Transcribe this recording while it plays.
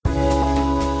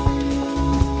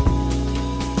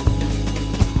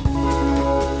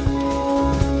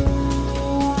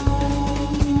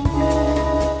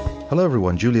Hello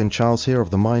everyone, Julian Charles here of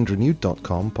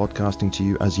themindrenewed.com, podcasting to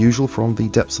you as usual from the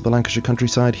depths of the Lancashire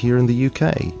countryside here in the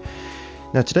UK.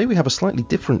 Now today we have a slightly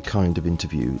different kind of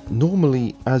interview.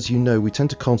 Normally, as you know, we tend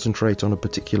to concentrate on a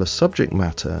particular subject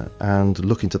matter and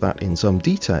look into that in some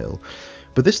detail.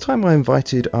 But this time I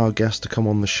invited our guest to come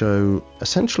on the show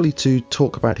essentially to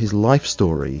talk about his life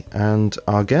story, and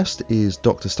our guest is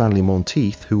Dr. Stanley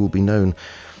Monteith, who will be known,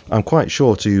 I'm quite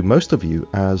sure, to most of you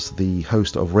as the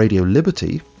host of Radio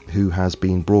Liberty, who has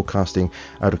been broadcasting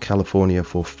out of California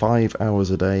for 5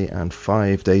 hours a day and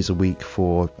 5 days a week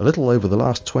for a little over the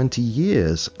last 20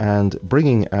 years, and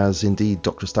bringing, as indeed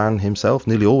Dr. Stan himself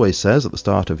nearly always says at the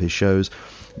start of his shows,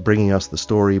 bringing us the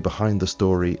story behind the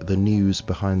story, the news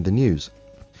behind the news.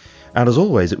 And as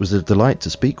always, it was a delight to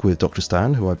speak with Dr.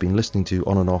 Stan, who I've been listening to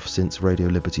on and off since Radio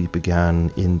Liberty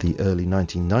began in the early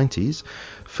 1990s.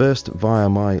 First via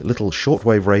my little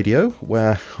shortwave radio,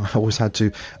 where I always had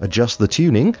to adjust the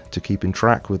tuning to keep in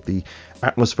track with the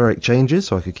atmospheric changes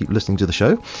so I could keep listening to the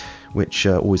show, which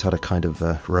always had a kind of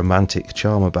romantic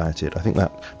charm about it. I think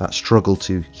that struggle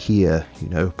to hear,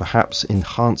 perhaps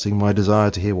enhancing my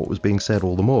desire to hear what was being said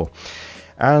all the more.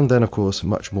 And then, of course,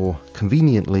 much more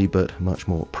conveniently, but much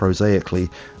more prosaically,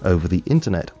 over the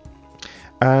internet.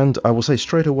 And I will say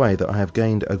straight away that I have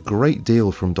gained a great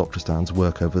deal from Dr. Stan's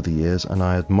work over the years, and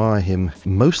I admire him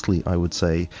mostly, I would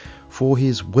say, for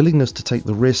his willingness to take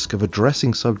the risk of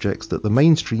addressing subjects that the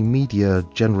mainstream media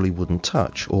generally wouldn't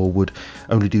touch, or would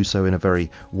only do so in a very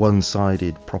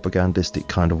one-sided, propagandistic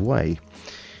kind of way.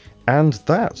 And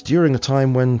that during a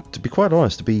time when, to be quite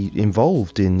honest, to be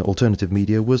involved in alternative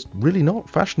media was really not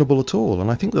fashionable at all, and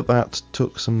I think that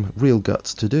took some real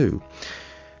guts to do.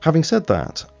 Having said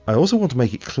that, I also want to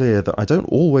make it clear that I don't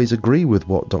always agree with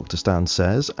what Dr. Stan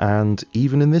says, and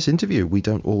even in this interview we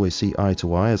don't always see eye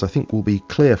to eye, as I think will be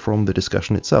clear from the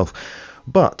discussion itself.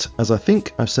 But, as I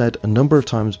think I've said a number of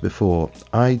times before,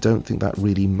 I don't think that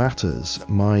really matters.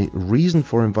 My reason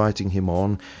for inviting him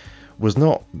on was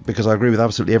not because I agree with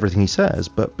absolutely everything he says,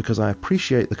 but because I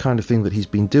appreciate the kind of thing that he's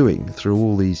been doing through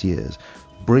all these years,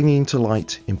 bringing to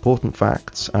light important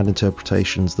facts and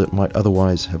interpretations that might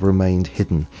otherwise have remained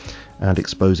hidden, and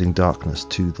exposing darkness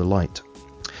to the light.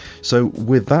 So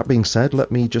with that being said,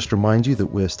 let me just remind you that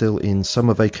we're still in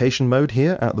summer vacation mode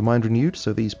here at The Mind Renewed,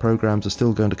 so these programs are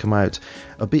still going to come out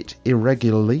a bit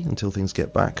irregularly until things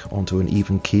get back onto an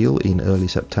even keel in early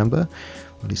September.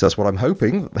 At least that's what I'm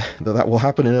hoping, that will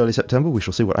happen in early September. We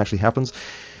shall see what actually happens.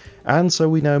 And so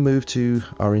we now move to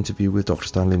our interview with Dr.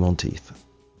 Stanley Monteith.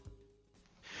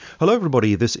 Hello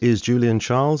everybody, this is Julian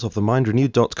Charles of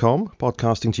themindrenewed.com,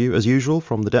 podcasting to you as usual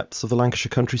from the depths of the Lancashire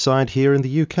countryside here in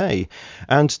the UK.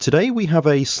 And today we have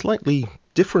a slightly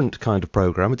different kind of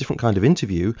program, a different kind of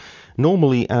interview.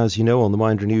 Normally, as you know, on The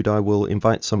Mind Renewed, I will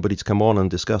invite somebody to come on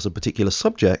and discuss a particular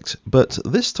subject, but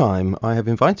this time I have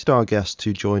invited our guest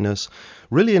to join us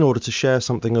really in order to share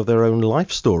something of their own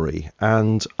life story,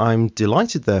 and I'm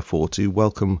delighted therefore to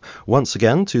welcome once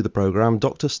again to the program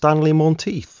Dr. Stanley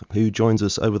Monteith, who joins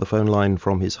us over the phone line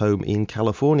from his home in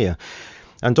California.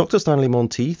 And Dr. Stanley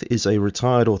Monteith is a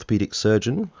retired orthopedic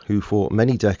surgeon who for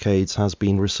many decades has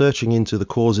been researching into the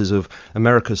causes of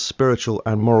America's spiritual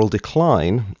and moral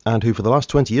decline, and who for the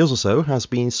last 20 years or so has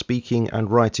been speaking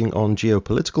and writing on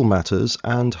geopolitical matters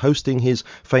and hosting his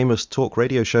famous talk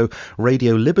radio show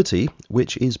Radio Liberty,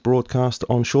 which is broadcast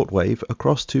on shortwave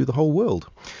across to the whole world.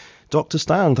 Dr.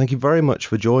 Stan, thank you very much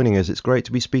for joining us. It's great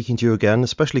to be speaking to you again,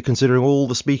 especially considering all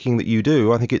the speaking that you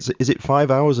do. I think is it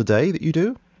 5 hours a day that you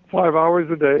do? 5 hours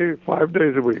a day, 5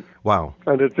 days a week. Wow.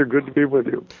 And it's good to be with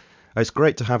you. It's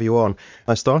great to have you on.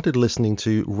 I started listening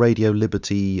to Radio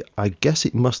Liberty, I guess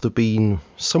it must have been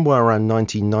somewhere around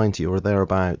 1990 or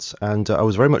thereabouts, and I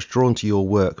was very much drawn to your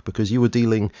work because you were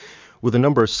dealing with a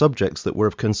number of subjects that were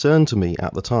of concern to me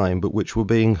at the time, but which were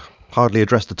being hardly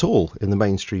addressed at all in the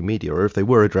mainstream media, or if they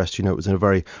were addressed, it was in a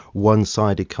very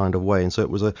one-sided kind of way. And so it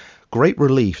was a great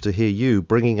relief to hear you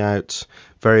bringing out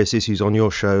various issues on your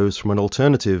shows from an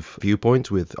alternative viewpoint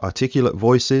with articulate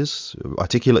voices,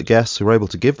 articulate guests who were able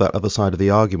to give that other side of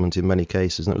the argument in many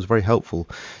cases. And it was very helpful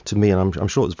to me, and I'm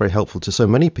sure it was very helpful to so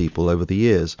many people over the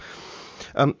years.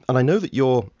 And I know that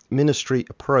your ministry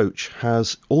approach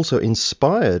has also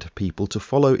inspired people to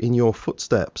follow in your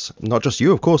footsteps. Not just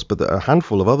you, of course, but a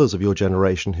handful of others of your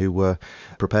generation who were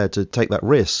prepared to take that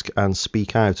risk and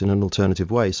speak out in an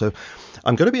alternative way. So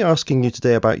I'm going to be asking you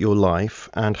today about your life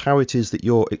and how it is that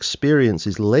your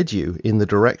experiences led you in the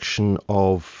direction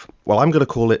of, well, I'm going to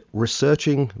call it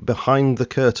researching behind the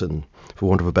curtain, for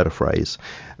want of a better phrase,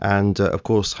 and of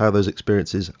course how those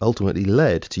experiences ultimately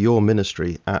led to your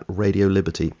ministry at Radio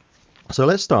Liberty. So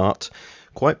let's start,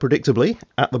 quite predictably,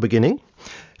 at the beginning.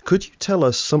 Could you tell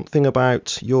us something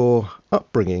about your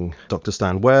upbringing, Dr.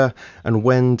 Stan? Where and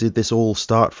when did this all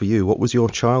start for you? What was your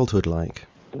childhood like?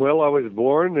 Well, I was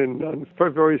born on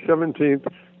February 17th,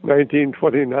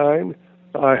 1929.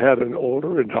 I had an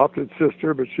older adopted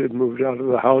sister, but she had moved out of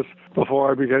the house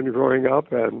before I began growing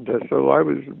up, and so I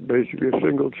was basically a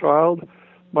single child.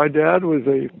 My dad was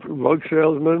a rug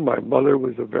salesman. My mother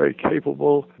was a very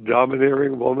capable,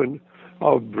 domineering woman,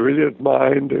 a brilliant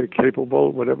mind,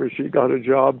 capable whenever she got a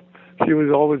job. She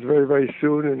was always very, very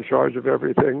soon in charge of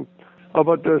everything.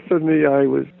 But suddenly I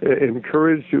was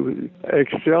encouraged to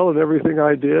excel in everything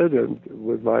I did, and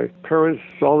with my parents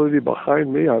solidly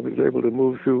behind me, I was able to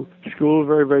move through school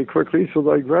very, very quickly. So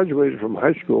I graduated from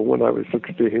high school when I was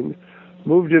 16.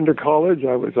 Moved into college.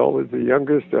 I was always the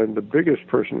youngest and the biggest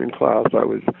person in class. I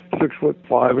was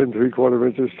 6'5" 3/4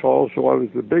 inches tall, so I was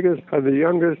the biggest and the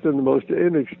youngest and the most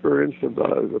inexperienced of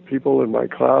the people in my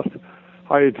class.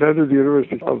 I attended the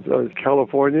University of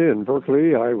California in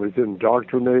Berkeley. I was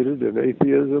indoctrinated in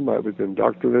atheism. I was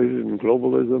indoctrinated in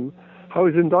globalism. I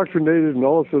was indoctrinated in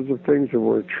all sorts of things that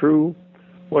weren't true.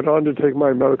 Went on to take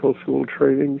my medical school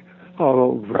training.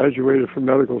 Graduated from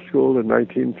medical school in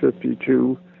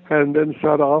 1952. And then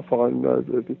set off on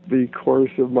the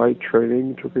course of my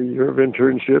training. Took a year of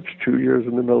internships, 2 years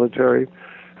in the military,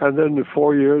 and then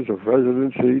 4 years of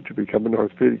residency to become an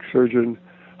orthopedic surgeon.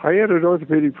 I entered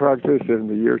orthopedic practice in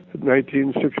the year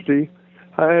 1960,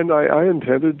 and I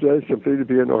intended simply to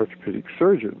be an orthopedic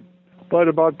surgeon. But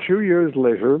about 2 years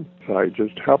later, I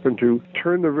just happened to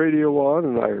turn the radio on,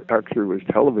 and I actually was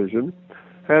television,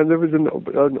 and there was an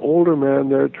older man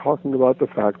there talking about the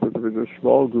fact that there was a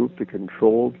small group that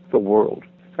controlled the world,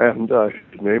 and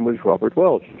his name was Robert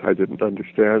Welch. I didn't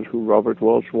understand who Robert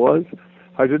Welch was.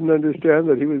 I didn't understand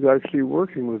that he was actually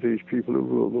working with these people who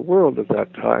ruled the world at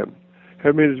that time.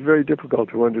 I mean, it's very difficult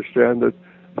to understand that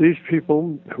these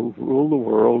people who rule the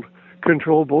world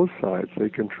control both sides. They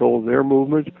control their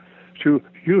movement to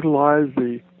utilize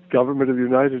the government of the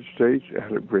United States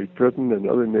and of Great Britain and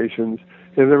other nations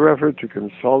in their effort to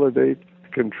consolidate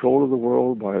control of the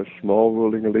world by a small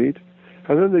ruling elite.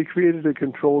 And then they created a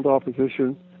controlled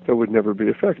opposition that would never be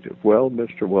effective. Well,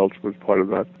 Mr. Welch was part of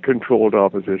that controlled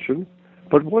opposition.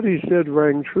 But what he said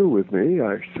rang true with me.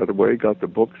 I set away, got the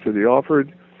books that he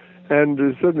offered, and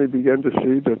suddenly began to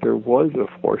see that there was a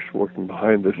force working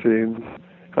behind the scenes.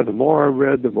 And the more I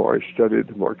read, the more I studied,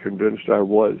 the more convinced I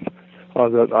was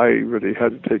that I really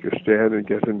had to take a stand and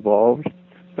get involved.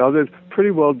 Now, that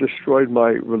pretty well destroyed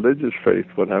my religious faith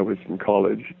when I was in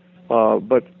college.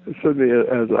 But suddenly,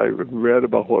 as I read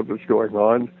about what was going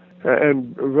on,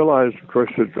 and realized, of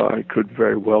course, that I could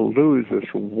very well lose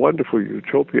this wonderful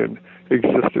utopian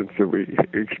existence that we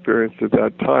experienced at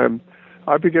that time,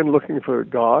 I began looking for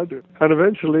God, and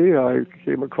eventually I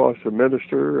came across a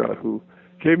minister who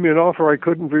gave me an offer I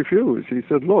couldn't refuse. He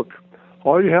said, look,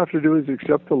 all you have to do is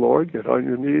accept the Lord, get on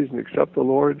your knees and accept the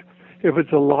Lord. If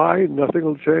it's a lie, nothing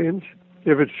will change.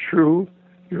 If it's true,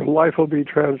 your life will be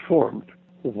transformed.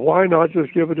 Why not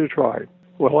just give it a try?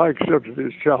 Well, I accepted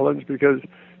his challenge because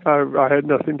I had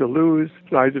nothing to lose.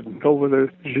 I didn't know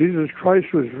whether Jesus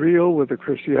Christ was real, whether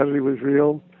Christianity was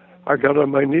real. I got on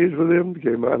my knees with him,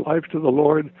 gave my life to the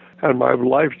Lord, and my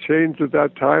life changed at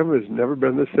that time. Has never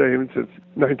been the same since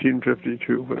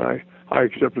 1952 when I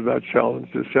accepted that challenge,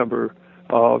 December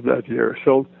of that year.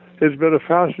 So it's been a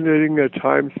fascinating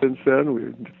time since then.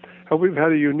 We've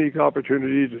had a unique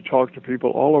opportunity to talk to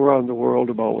people all around the world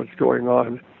about what's going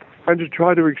on and to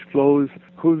try to expose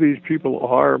who these people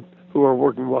are who are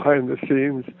working behind the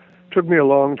scenes. It took me a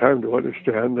long time to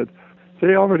understand that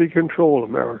they already control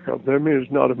America. I mean,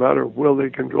 it's not a matter of will they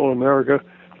control America.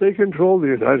 They control the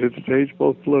United States,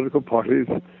 both political parties,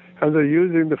 and they're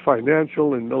using the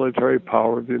financial and military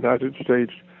power of the United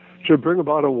States to bring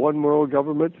about a one-world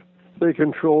government. They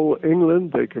control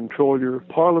England, they control your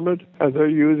parliament, and they're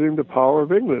using the power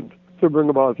of England to bring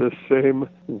about this same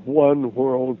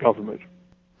one-world government.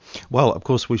 Well, of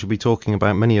course, we shall be talking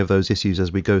about many of those issues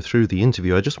as we go through the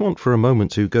interview. I just want for a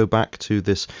moment to go back to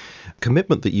this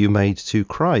commitment that you made to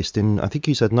Christ in, I think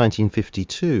you said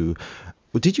 1952.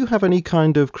 Did you have any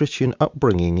kind of Christian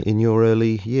upbringing in your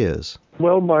early years?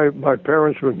 Well, my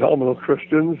parents were nominal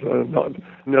Christians, not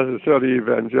necessarily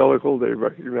evangelical. They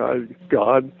recognized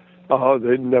God.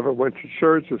 They never went to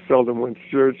church or seldom went to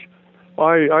church.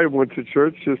 I went to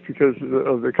church just because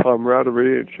of the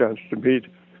camaraderie and chance to meet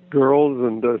girls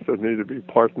and certainly to be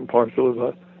part and parcel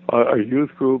of a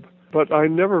youth group. But I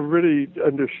never really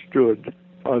understood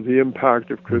the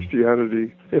impact of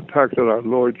Christianity, impact that our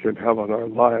Lord can have on our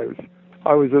lives.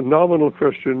 I was a nominal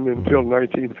Christian until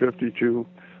 1952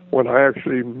 when I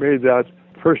actually made that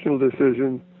personal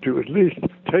decision to at least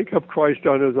take up Christ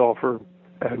on his offer,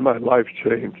 and my life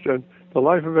changed. And the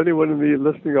life of anyone in the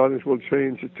listening audience will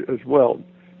change as well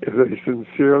if they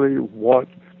sincerely want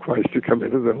Christ to come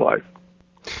into their life.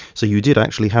 So you did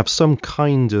actually have some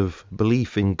kind of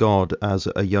belief in God as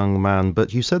a young man,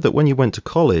 but you said that when you went to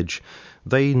college,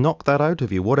 they knocked that out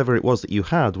of you. Whatever it was that you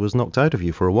had was knocked out of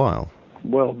you for a while.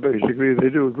 Well, basically, they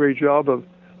do a great job of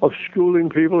schooling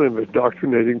people and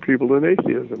indoctrinating people in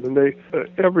atheism. And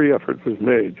every effort was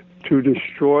made to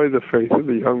destroy the faith of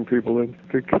the young people in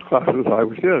the classes I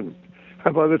was in.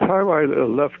 And by the time I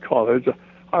left college,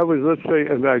 I was, let's say,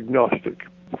 an agnostic.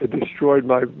 It destroyed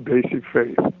my basic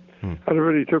faith. And it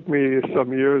really took me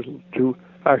some years to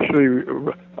actually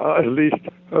at least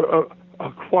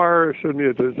acquire certainly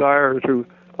a desire to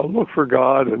look for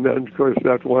God. And then, of course,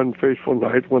 that one fateful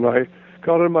night when I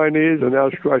got on my knees and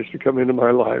asked Christ to come into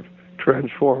my life,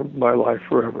 transformed my life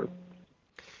forever.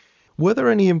 Were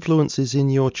there any influences in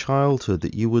your childhood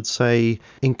that you would say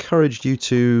encouraged you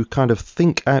to kind of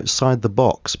think outside the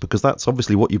box? Because that's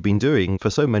obviously what you've been doing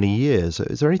for so many years.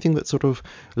 Is there anything that sort of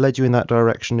led you in that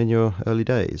direction in your early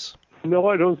days? No,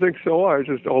 I don't think so. I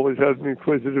just always had an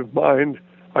inquisitive mind.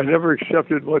 I never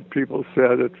accepted what people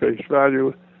said at face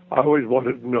value. I always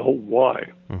wanted to know why.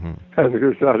 Mm-hmm. And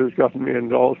because that has gotten me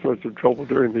into all sorts of trouble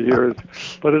during the years.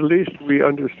 But at least we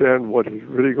understand what is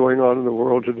really going on in the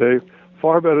world today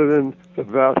far better than the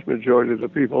vast majority of the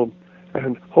people,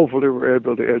 and hopefully we're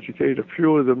able to educate a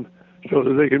few of them so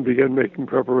that they can begin making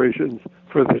preparations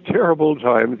for the terrible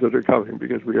times that are coming,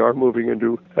 because we are moving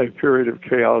into a period of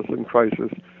chaos and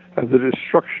crisis and the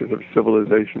destruction of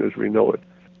civilization as we know it.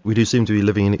 We do seem to be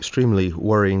living in extremely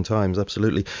worrying times,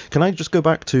 absolutely. Can I just go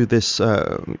back to this,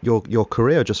 your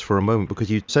career just for a moment,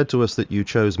 because you said to us that you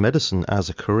chose medicine as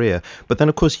a career, but then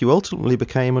of course you ultimately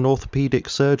became an orthopedic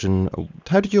surgeon.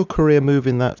 How did your career move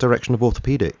in that direction of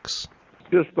orthopedics?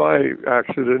 Just by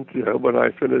accident, when I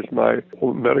finished my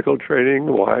medical training,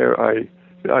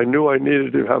 I knew I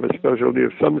needed to have a specialty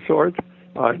of some sort.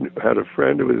 I had a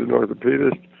friend who was an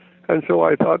orthopedist, and so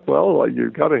I thought, well,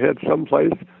 you've got to head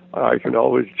someplace. I can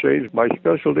always change my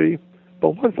specialty.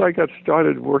 But once I got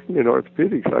started working in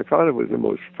orthopedics, I found it was the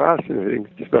most fascinating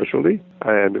specialty,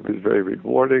 and it was very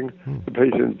rewarding. The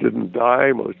patients didn't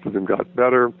die. Most of them got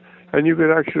better. And you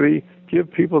could actually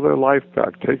give people their life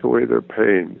back, take away their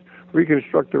pain,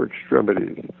 reconstruct their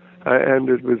extremities. And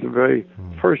it was a very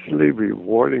personally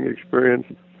rewarding experience.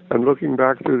 And looking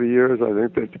back through the years, I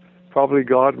think that probably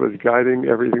God was guiding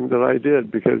everything that I did,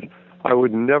 because I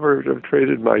would never have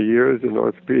traded my years in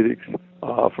orthopedics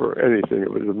for anything.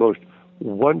 It was the most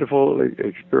wonderful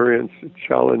experience,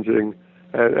 challenging,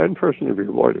 and personally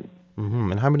rewarding.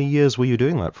 Mm-hmm. And how many years were you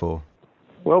doing that for?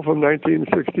 Well, from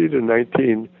 1960 to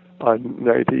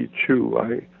 1992,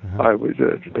 I was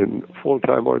in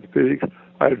full-time orthopedics.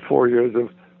 I had 4 years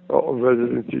of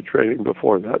residency training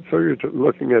before that. So you're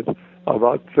looking at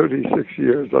about 36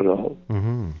 years in all.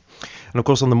 Mm-hmm. And of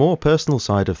course, on the more personal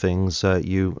side of things,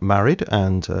 you married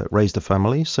and raised a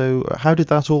family. So how did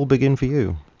that all begin for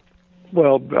you?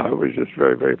 Well, I was just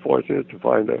very, very fortunate to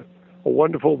find a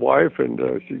wonderful wife, and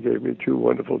she gave me 2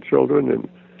 wonderful children.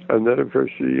 And then, of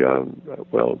course,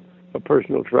 a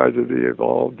personal tragedy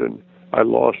evolved, and I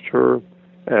lost her,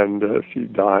 and she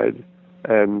died.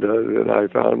 And then I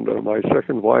found my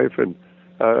second wife, and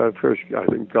of course, I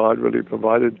think God really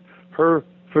provided her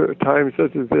for times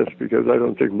such as this, because I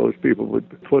don't think most people would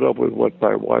put up with what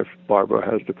my wife, Barbara,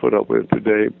 has to put up with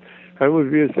today. And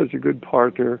would be such a good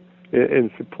partner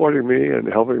in supporting me and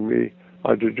helping me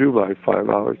to do my 5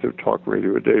 hours of talk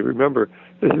radio a day. Remember,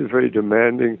 this is very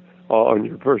demanding on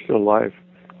your personal life.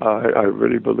 I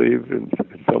really believe in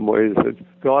some ways that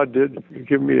God did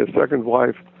give me a second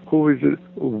wife who was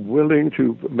willing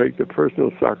to make the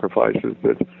personal sacrifices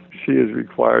that she is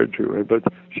required to. But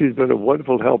she's been a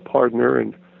wonderful help partner,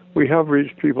 and we have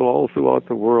reached people all throughout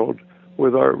the world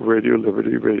with our Radio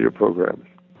Liberty radio programs.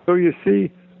 So you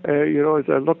see, as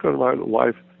I look on my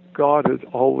life, God has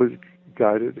always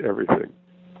guided everything.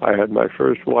 I had my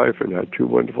first wife and had 2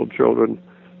 wonderful children,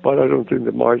 but I don't think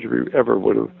that Marjorie ever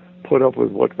would have put up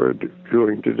with what we're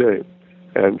doing today.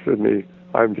 And certainly,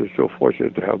 I'm just so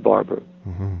fortunate to have Barbara.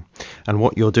 Mm-hmm. And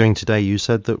what you're doing today, you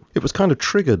said that it was kind of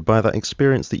triggered by that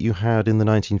experience that you had in the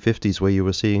 1950s where you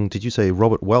were seeing, did you say,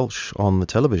 Robert Welch on the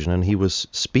television, and he was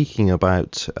speaking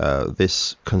about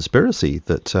this conspiracy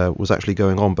that was actually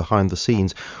going on behind the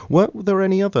scenes. Were there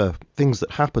any other things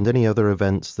that happened, any other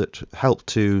events that helped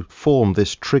to form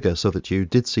this trigger so that you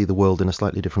did see the world in a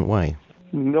slightly different way?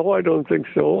 No, I don't think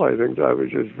so. I think I was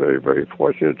just very, very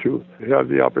fortunate to have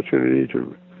the opportunity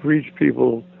to reach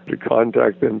people, to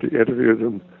contact them, to interview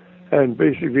them, and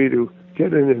basically to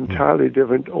get an entirely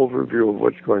different overview of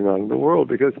what's going on in the world,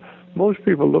 because most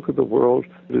people look at the world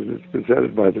as it's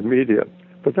presented by the media,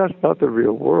 but that's not the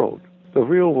real world. The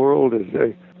real world is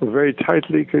a very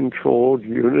tightly controlled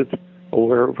unit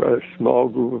where a small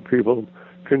group of people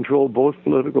control both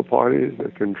political parties,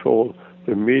 they control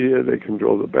the media, they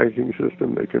control the banking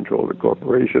system, they control the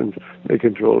corporations, they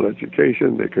control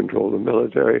education, they control the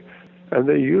military, and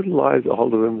they utilize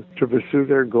all of them to pursue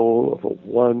their goal of a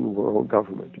one world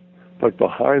government. But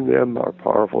behind them are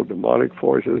powerful demonic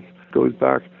forces. It goes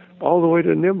back all the way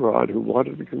to Nimrod, who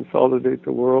wanted to consolidate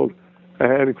the world,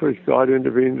 and of course God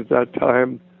intervened at that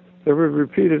time. There were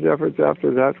repeated efforts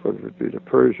after that, whether it be the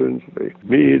Persians, the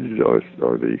Medes,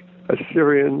 or the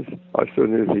Assyrians, or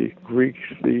certainly the Greeks,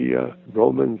 the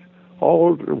Romans,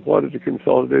 all wanted to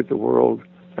consolidate the world,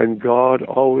 and God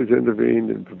always intervened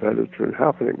and prevented it from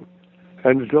happening.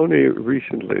 And it's only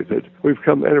recently that we've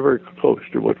come ever close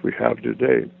to what we have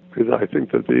today, because I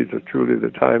think that these are truly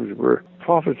the times were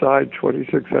prophesied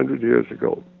 2,600 years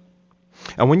ago.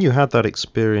 And when you had that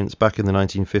experience back in the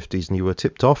 1950s and you were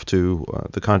tipped off to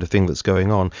the kind of thing that's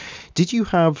going on, did you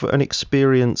have an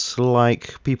experience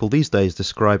like people these days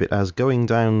describe it as going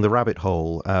down the rabbit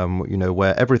hole,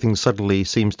 where everything suddenly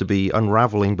seems to be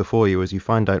unraveling before you as you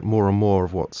find out more and more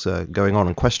of what's going on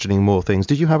and questioning more things?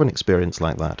 Did you have an experience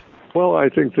like that? Well, I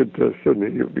think that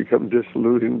suddenly you become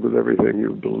disillusioned with everything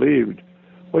you believed.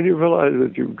 When you realize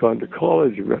that you've gone to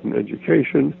college, you've got an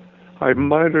education, I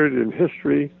minored in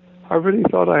history, I really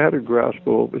thought I had a grasp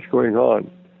of what was going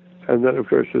on. And then, of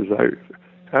course, as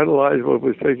I analyzed what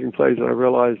was taking place, I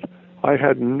realized I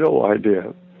had no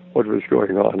idea what was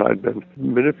going on. I'd been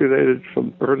manipulated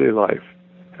from early life,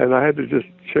 and I had to just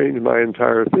change my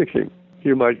entire thinking.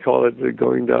 You might call it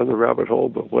going down the rabbit hole,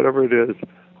 but whatever it is,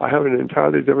 I have an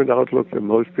entirely different outlook than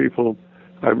most people.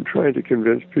 I'm trying to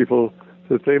convince people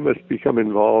that they must become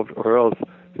involved, or else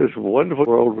this wonderful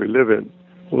world we live in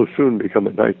will soon become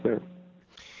a nightmare.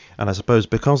 And I suppose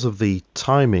because of the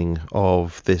timing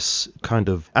of this kind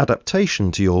of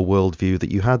adaptation to your worldview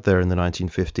that you had there in the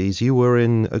 1950s, you were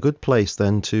in a good place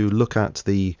then to look at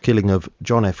the killing of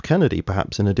John F. Kennedy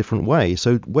perhaps in a different way.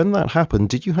 So when that happened,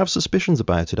 did you have suspicions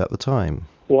about it at the time?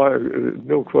 Why,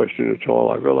 no question at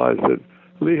all. I realized that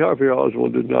Lee Harvey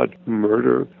Oswald did not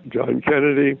murder John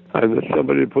Kennedy, and that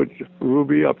somebody put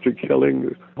Ruby up to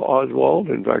killing Oswald.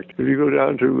 In fact, if you go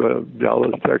down to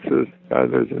Dallas, Texas,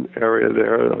 there's an area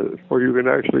there where you can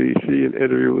actually see an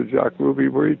interview with Jack Ruby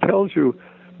where he tells you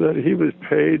that he was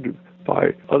paid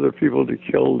by other people to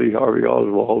kill Lee Harvey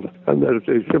Oswald, and that if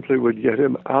they simply would get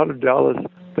him out of Dallas,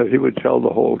 that he would tell the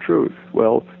whole truth.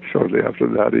 Well, shortly after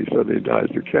that, he suddenly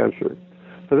dies of cancer.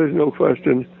 But there's no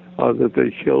question that they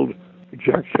killed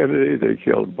Jack Kennedy, they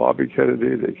killed Bobby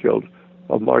Kennedy, they killed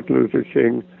Martin Luther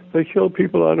King. They killed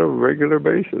people on a regular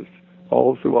basis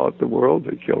all throughout the world.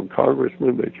 They killed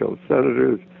congressmen, they killed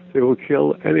senators. They will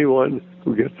kill anyone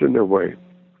who gets in their way.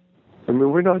 I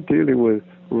mean, we're not dealing with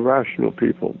rational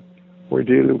people. We're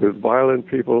dealing with violent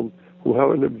people who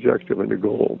have an objective and a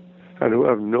goal, and who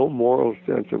have no moral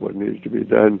sense of what needs to be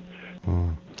done.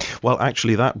 Well,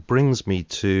 actually, that brings me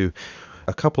to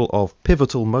a couple of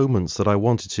pivotal moments that I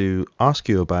wanted to ask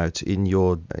you about in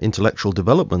your intellectual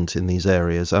development in these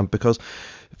areas, because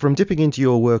from dipping into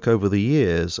your work over the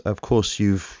years, of course,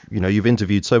 you've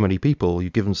interviewed so many people,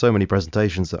 you've given so many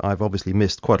presentations that I've obviously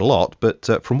missed quite a lot.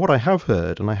 But from what I have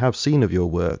heard and I have seen of your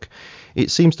work, it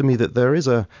seems to me that there is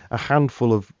a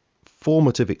handful of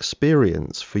formative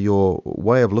experience for your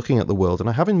way of looking at the world. And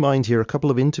I have in mind here a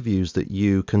couple of interviews that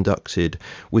you conducted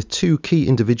with two key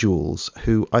individuals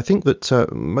who I think that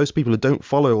most people who don't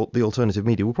follow the alternative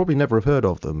media will probably never have heard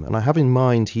of them. And I have in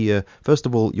mind here, first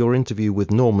of all, your interview with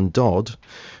Norman Dodd,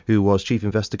 who was chief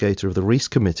investigator of the Reece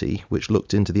Committee, which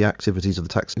looked into the activities of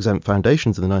the tax-exempt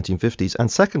foundations in the 1950s.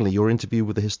 And secondly, your interview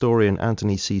with the historian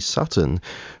Anthony C. Sutton,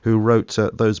 who wrote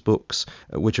those books,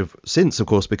 which have since, of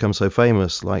course, become so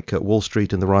famous, like Wall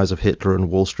Street and the Rise of Hitler and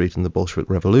Wall Street and the Bolshevik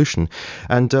Revolution.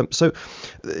 And so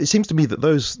it seems to me that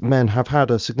those men have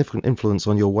had a significant influence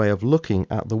on your way of looking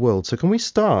at the world. So can we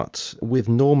start with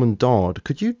Norman Dodd?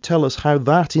 Could you tell us how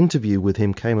that interview with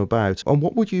him came about? And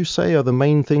what would you say are the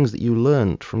main things that you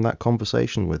learned from that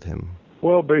conversation with him?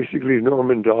 Well, basically,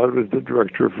 Norman Dodd was the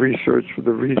director of research for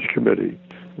the Reece Committee.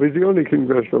 It was the only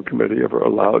congressional committee ever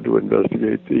allowed to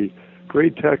investigate the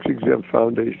great tax-exempt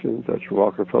foundations, that's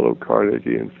Rockefeller,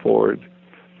 Carnegie, and Ford.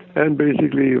 And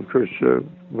basically, of course,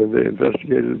 when they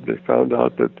investigated, they found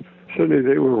out that suddenly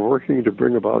they were working to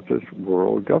bring about this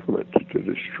world government, to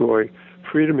destroy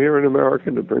freedom here in America,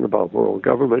 to bring about world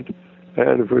government.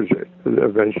 And of course,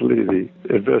 eventually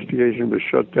the investigation was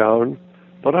shut down.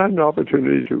 But I had an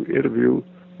opportunity to interview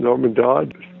Norman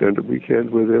Dodd. Spent a weekend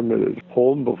with him at his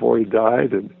home before he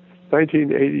died in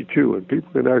 1982, and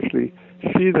people can actually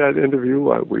see that interview.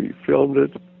 We filmed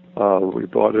it. We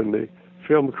brought in the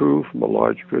film crew from a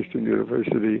large Christian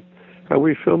university, and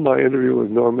we filmed my interview with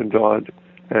Norman Dodd,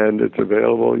 and it's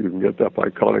available. You can get that by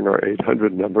calling our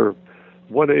 800 number,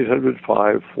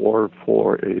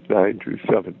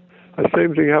 1-800-544-8927. The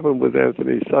same thing happened with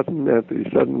Anthony Sutton. Anthony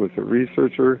Sutton was a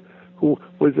researcher who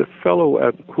was a fellow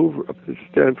at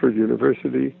Stanford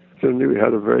University. So he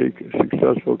had a very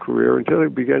successful career until he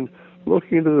began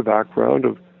looking into the background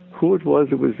of who it was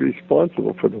that was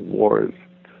responsible for the wars,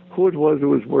 who it was that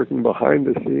was working behind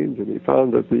the scenes, and he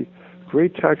found that the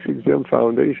great tax-exempt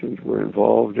foundations were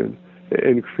involved in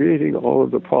creating all of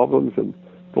the problems.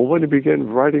 But when he began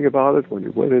writing about it, when he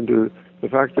went into the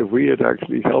fact that we had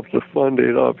actually helped to fund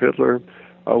Adolf Hitler,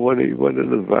 when he went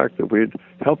into the fact that we had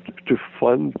helped to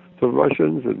fund the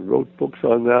Russians and wrote books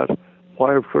on that,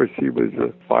 why, of course, he was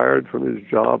fired from his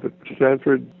job at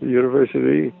Stanford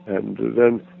University, and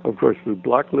then, of course, was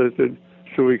blacklisted,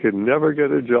 so he could never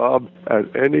get a job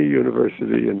at any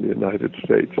university in the United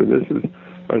States. And this is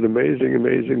an amazing,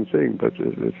 amazing thing, but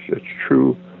it's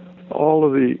true. All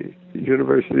of the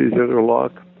universities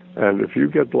interlock, and if you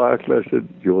get blacklisted,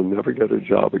 you will never get a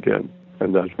job again.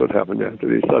 And that's what happened to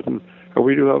Anthony Sutton. And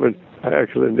we do have an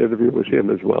excellent interview with him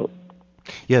as well.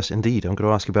 Yes, indeed. I'm going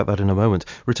to ask you about that in a moment.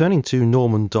 Returning to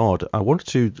Norman Dodd, I wanted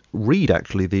to read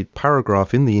actually the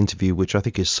paragraph in the interview which I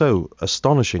think is so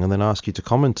astonishing, and then ask you to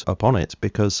comment upon it,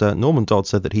 because Norman Dodd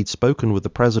said that he'd spoken with the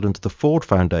president of the Ford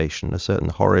Foundation, a certain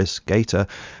Horace Gator,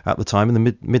 at the time in the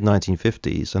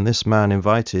mid-1950s, and this man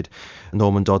invited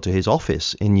Norman Dodd to his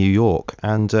office in New York,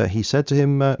 and he said to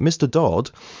him, Mr.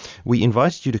 Dodd, we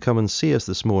invited you to come and see us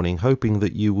this morning, hoping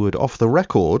that you would, off the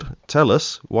record, tell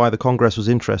us why the Congress was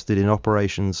interested in operations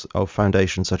of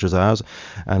foundations such as ours.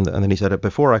 And then he said,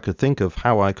 before I could think of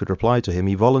how I could reply to him,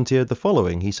 he volunteered the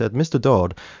following. He said, Mr.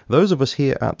 Dodd, those of us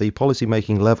here at the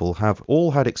policy-making level have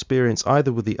all had experience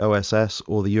either with the OSS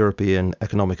or the European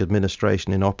Economic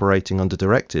Administration in operating under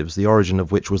directives, the origin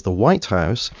of which was the White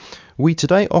House. We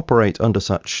today operate under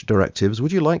such directives.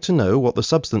 Would you like to know what the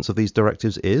substance of these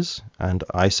directives is? And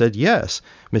I said, yes,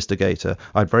 Mr. Gator,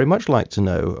 I'd very much like to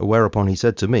know, whereupon he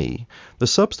said to me, the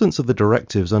substance of the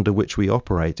directives under which we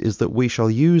operate is that we shall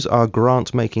use our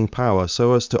grant-making power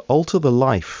so as to alter the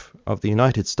life of the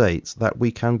United States that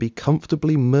we can be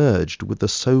comfortably merged with the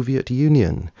Soviet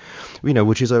Union,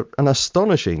 which is an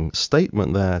astonishing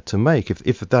statement there to make,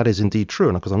 if that is indeed true.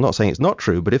 And of course, I'm not saying it's not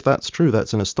true, but if that's true,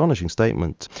 that's an astonishing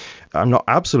statement. I'm not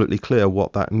absolutely clear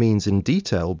what that means in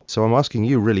detail, so I'm asking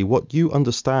you really what you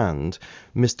understand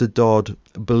Mr. Dodd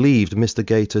believed Mr.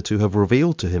 Gator to have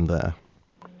revealed to him there.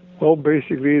 Well,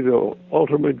 basically, the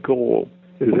ultimate goal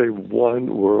is a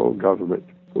one-world government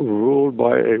ruled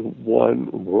by a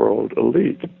one-world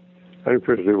elite. And of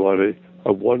course, they want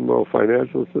a one-world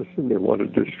financial system. They want to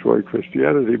destroy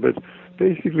Christianity. But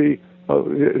basically,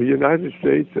 the United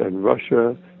States and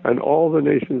Russia and all the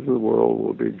nations of the world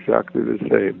will be exactly the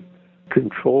same,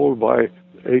 controlled by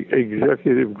an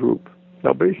executive group.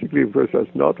 Now, basically, of course,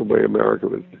 that's not the way America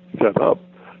was set up.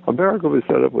 America was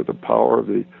set up with the power of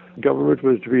the government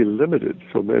was to be limited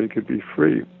so men could be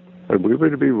free. And we were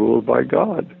to be ruled by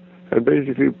God. And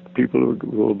basically, people who are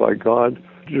ruled by God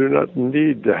do not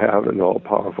need to have an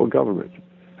all-powerful government.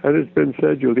 And it's been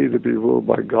said you'll either be ruled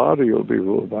by God or you'll be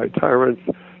ruled by tyrants.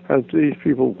 And these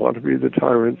people want to be the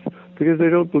tyrants because they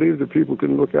don't believe that people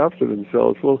can look after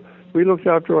themselves. Well, we looked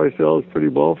after ourselves pretty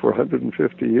well for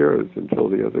 150 years until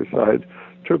the other side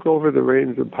took over the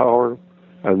reins of power,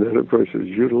 and then, of course, has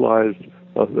utilized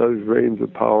those reins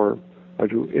of power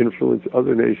to influence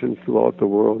other nations throughout the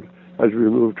world as we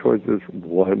move towards this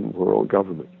one world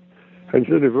government. And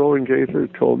so the Rowan Gaither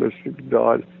told Mr.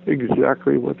 Dodd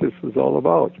exactly what this was all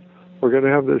about. We're going to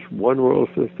have this one world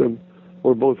system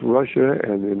where both Russia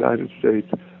and the United States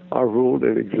are ruled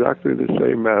in exactly the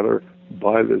same manner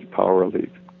by this power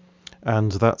elite.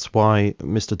 And that's why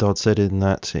Mr. Dodd said in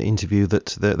that interview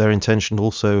that their intention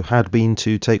also had been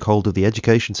to take hold of the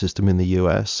education system in the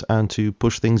US and to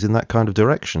push things in that kind of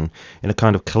direction, in a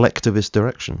kind of collectivist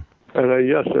direction. And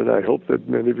yes, and I hope that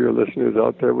many of your listeners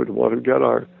out there would want to get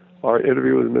our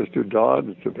interview with Mr. Dodd.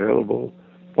 It's available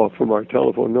from our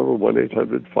telephone number,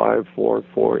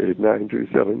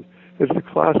 1-800-544-8927. It's a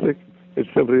classic.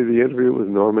 It's simply the interview with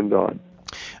Norman Dodd.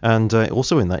 And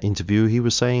also in that interview, he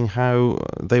was saying how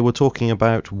they were talking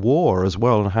about war as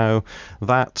well, and how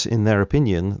that, in their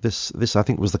opinion, this I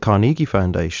think was the Carnegie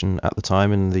Foundation at the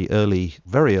time in the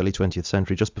very early 20th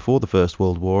century, just before the First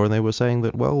World War, and they were saying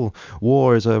that, well,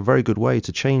 war is a very good way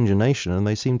to change a nation, and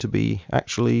they seem to be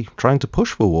actually trying to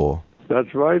push for war.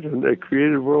 That's right, and they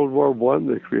created World War I,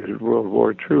 they created World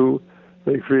War II,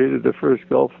 they created the first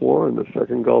Gulf War and the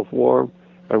second Gulf War,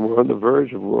 and we're on the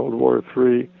verge of World War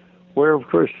III, where, of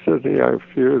course, certainly I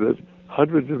fear that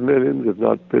hundreds of millions, if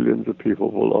not billions of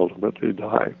people will ultimately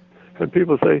die. And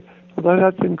people say, well,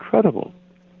 that's incredible.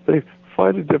 They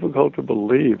find it difficult to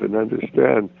believe and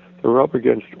understand they're up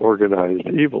against organized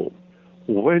evil.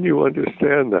 When you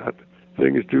understand that,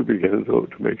 things do begin to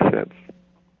make sense.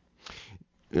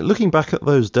 Looking back at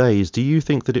those days, do you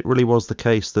think that it really was the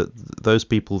case that those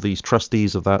people, these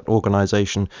trustees of that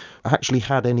organization, actually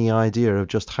had any idea of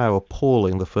just how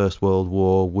appalling the First World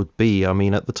War would be? I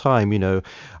mean, at the time,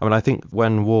 I think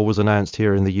when war was announced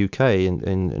here in the UK in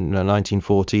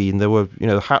 1914, there were,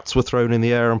 hats were thrown in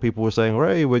the air and people were saying,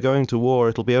 hey, we're going to war,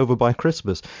 it'll be over by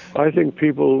Christmas. I think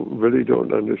people really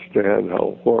don't understand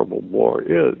how horrible war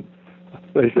is.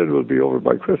 They said it would be over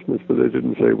by Christmas, but they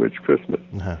didn't say which Christmas.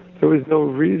 Uh-huh. There was no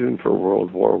reason for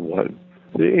World War I.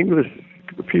 The English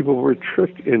people were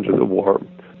tricked into the war.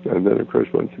 And then, of course,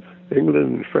 once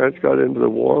England and France got into the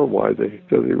war, why they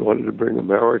said they wanted to bring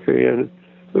America in,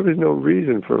 there was no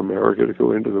reason for America to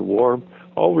go into the war.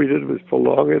 All we did was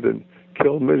prolong it and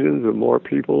kill millions of more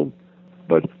people.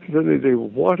 But certainly they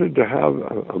wanted to have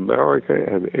America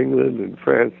and England and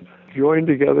France joined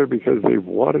together because they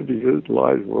wanted to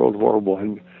utilize World War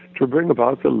I to bring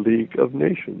about the League of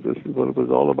Nations. This is what it was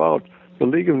all about. The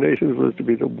League of Nations was to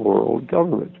be the world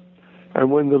government.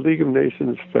 And when the League of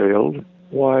Nations failed,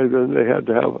 why, then they had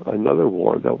to have another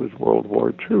war. That was World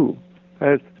War II.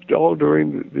 And all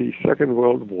during the Second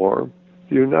World War,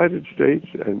 the United States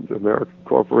and American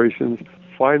corporations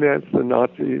financed the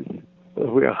Nazis.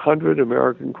 We had 100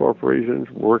 American corporations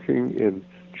working in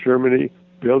Germany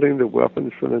building the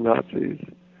weapons for the Nazis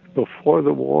before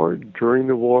the war, during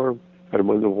the war, and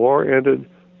when the war ended,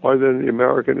 why then the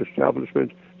American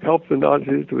establishment helped the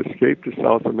Nazis to escape to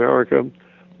South America,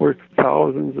 where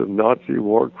thousands of Nazi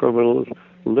war criminals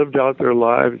lived out their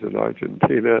lives in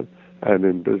Argentina and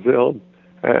in Brazil.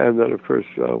 And then, of course,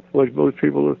 what most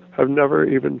people have never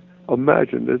even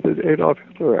imagined is that Adolf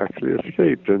Hitler actually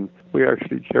escaped. And we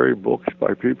actually carry books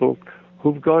by people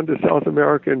who've gone to South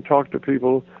America and talked to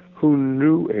people who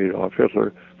knew Adolf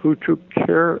Hitler, who took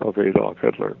care of Adolf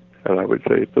Hitler. And I would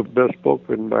say the best book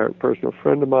written by a personal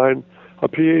friend of mine, a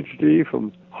PhD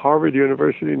from Harvard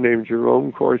University named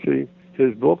Jerome Corsi.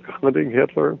 His book, Hunting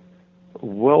Hitler,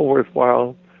 well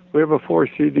worthwhile. We have a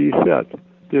 4-CD set,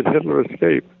 Did Hitler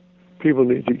Escape? People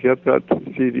need to get that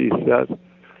CD set.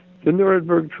 The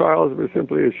Nuremberg trials were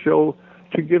simply a show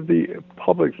to give the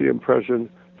public the impression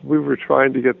that we were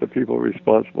trying to get the people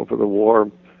responsible for the war.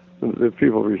 The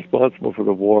people responsible for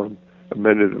the war,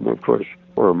 many of them, of course,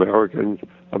 were Americans,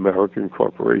 American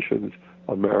corporations,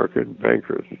 American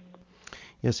bankers.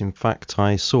 Yes, in fact,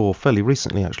 I saw fairly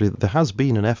recently, actually, that there has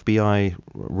been an FBI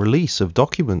release of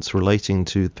documents relating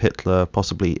to Hitler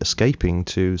possibly escaping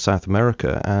to South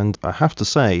America. And I have to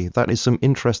say, that is some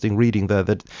interesting reading there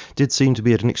that did seem to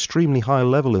be at an extremely high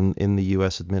level in the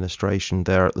US administration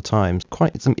there at the time.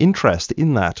 Quite some interest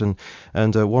in that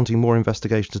and wanting more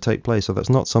investigation to take place. So that's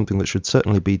not something that should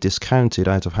certainly be discounted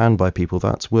out of hand by people.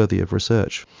 That's worthy of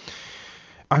research.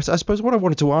 I suppose what I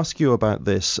wanted to ask you about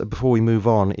this before we move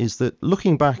on is that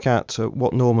looking back at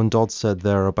what Norman Dodd said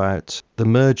there about the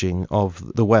merging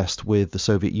of the West with the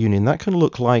Soviet Union, that can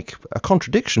look like a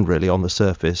contradiction really on the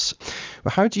surface.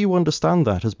 But how do you understand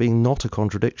that as being not a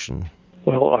contradiction?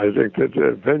 Well, I think that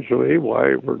eventually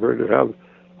why we're going to have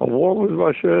a war with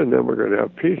Russia and then we're going to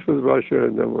have peace with Russia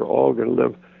and then we're all going to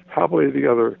live happily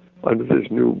together under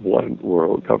this new one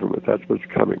world government. That's what's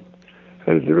coming.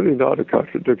 And it's really not a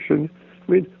contradiction.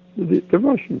 I mean, the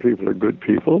Russian people are good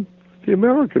people. The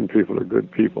American people are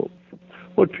good people.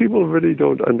 What people really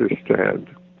don't understand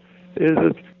is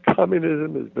that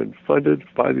communism has been funded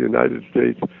by the United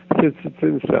States since its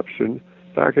inception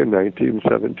back in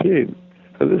 1917.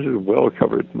 And this is well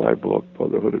covered in my book,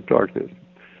 Brotherhood of Darkness.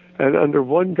 And under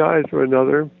one guise or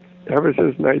another, ever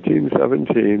since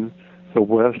 1917, the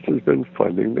West has been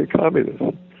funding the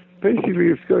communists.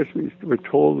 Basically, of course, we were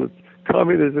told that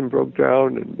communism broke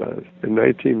down in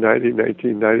 1990,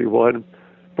 1991.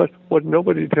 But what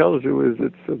nobody tells you is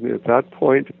that suddenly at that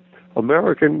point,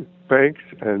 American banks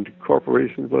and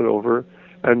corporations went over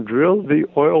and drilled the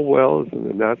oil wells and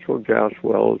the natural gas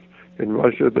wells in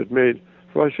Russia that made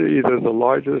Russia either the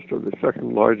largest or the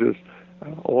second largest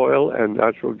oil and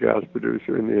natural gas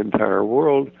producer in the entire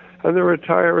world. And their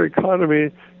entire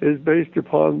economy is based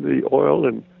upon the oil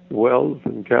and wells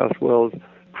and gas wells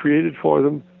created for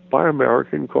them by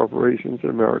American corporations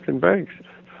and American banks.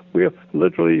 We have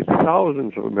literally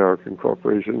thousands of American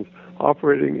corporations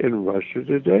operating in Russia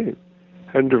today.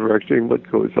 and directing what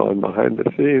goes on behind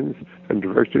the scenes and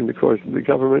directing the course of the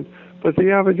government. But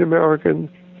the average American,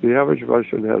 the average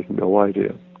Russian has no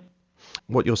idea.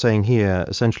 What you're saying here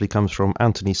essentially comes from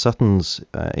Anthony Sutton's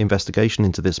investigation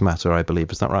into this matter, I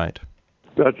believe. Is that right?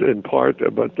 That's in part,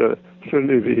 but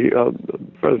certainly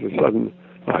President Sutton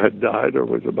had died or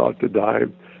was about to die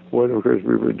when, of course,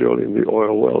 we were drilling the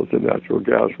oil wells and natural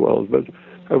gas wells. But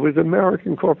it was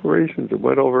American corporations that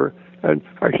went over and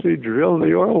actually drilled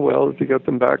the oil wells to get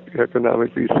them back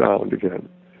economically sound again.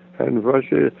 And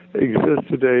Russia exists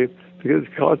today because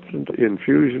constant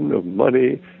infusion of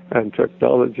money and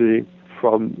technology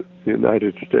from the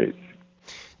United States.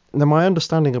 Now, my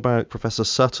understanding about Professor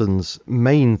Sutton's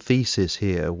main thesis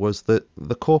here was that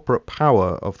the corporate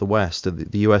power of the West,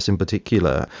 the US in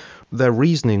particular, their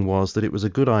reasoning was that it was a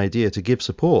good idea to give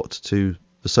support to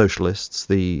the socialists,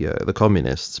 the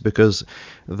communists, because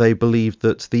they believed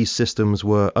that these systems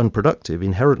were unproductive,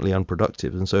 inherently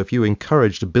unproductive. And so if you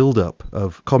encouraged a build-up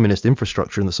of communist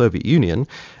infrastructure in the Soviet Union,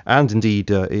 and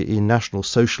indeed in National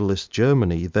Socialist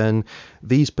Germany, then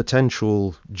these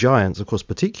potential giants, of course,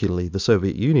 particularly the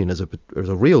Soviet Union as a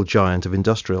real giant of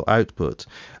industrial output,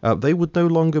 they would no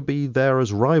longer be there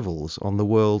as rivals on the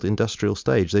world industrial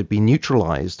stage. They'd be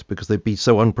neutralized because they'd be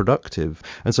so unproductive.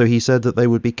 And so he said that they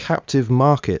would be captive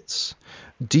markets.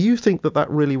 Do you think that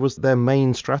really was their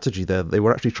main strategy there? They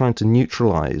were actually trying to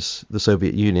neutralize the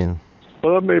Soviet Union?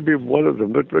 Well, that may be one of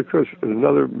them, but because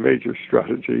another major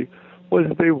strategy was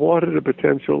they wanted a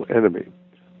potential enemy,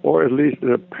 or at least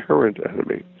an apparent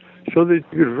enemy, so that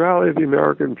you could rally the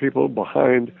American people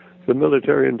behind the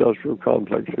military-industrial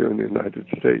complex here in the United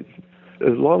States.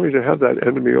 As long as you have that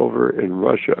enemy over in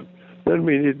Russia, then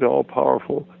we need an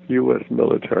all-powerful U.S.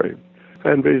 military.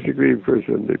 And basically, of course,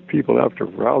 the people have to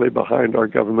rally behind our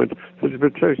government that's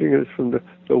protecting us from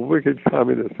the wicked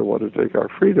communists who want to take our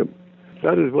freedom.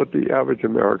 That is what the average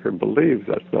American believes.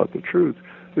 That's not the truth.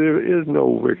 There is no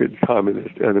wicked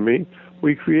communist enemy.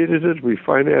 We created it, we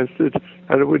financed it,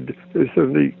 and it would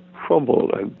certainly crumble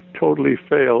and totally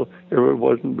fail if it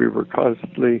wasn't. We were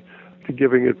constantly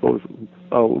giving it both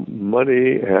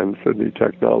money and certainly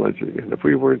technology. And if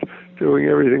we weren't doing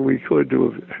everything we could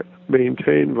to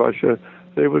maintain Russia,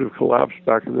 they would have collapsed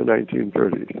back in the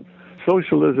 1930s.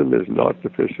 Socialism is not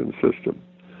an efficient system.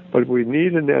 But we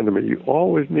need an enemy. You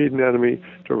always need an enemy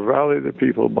to rally the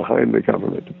people behind the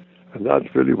government. And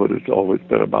that's really what it's always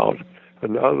been about.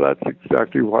 And now that's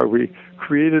exactly why we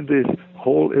created this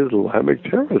whole Islamic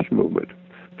terrorist movement.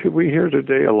 We hear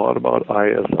today a lot about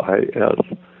ISIS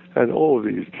and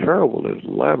these terrible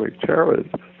Islamic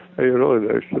terrorists. You know,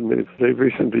 they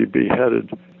recently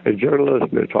beheaded a journalist,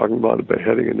 and they're talking about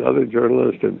beheading another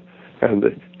journalist, and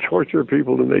they torture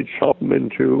people and they chop them in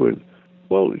two. And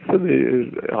well,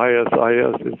 suddenly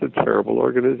ISIS is a terrible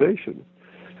organization.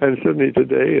 And suddenly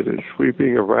today it is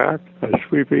sweeping Iraq,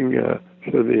 sweeping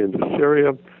suddenly into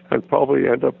Syria, and probably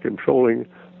end up controlling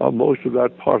most of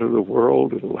that part of the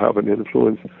world. It will have an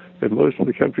influence in most of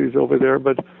the countries over there.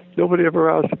 But nobody ever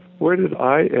asks, where did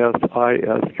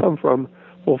ISIS come from?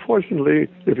 Well, fortunately,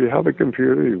 if you have a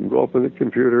computer, you can go up on the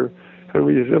computer, and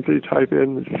when you simply type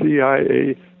in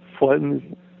CIA funds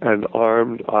and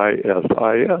armed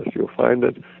ISIS, you'll find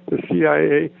that the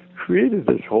CIA created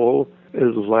this whole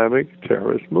Islamic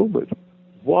terrorist movement.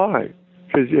 Why?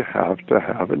 Because you have to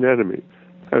have an enemy.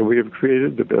 And we have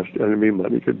created the best enemy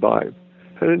money could buy.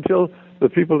 And until the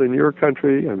people in your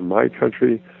country and my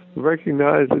country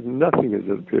recognize that nothing as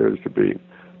it appears to be,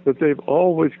 that they've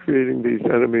always creating these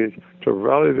enemies to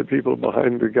rally the people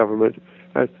behind the government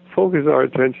and focus our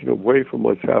attention away from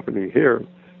what's happening here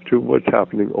to what's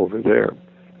happening over there.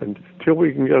 And until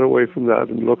we can get away from that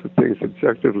and look at things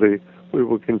objectively, we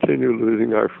will continue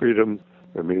losing our freedom.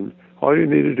 I mean, all you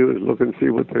need to do is look and see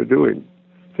what they're doing.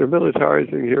 They're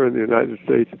militarizing here in the United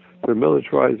States. They're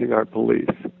militarizing our police.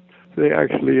 They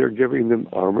actually are giving them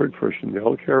armored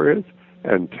personnel carriers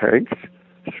and tanks,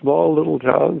 small little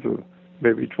towns of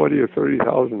maybe 20 or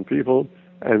 30,000 people,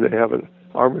 and they have an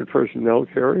armored personnel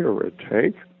carrier or a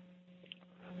tank.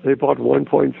 They bought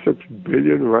 1.6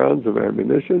 billion rounds of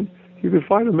ammunition. You could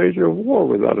fight a major war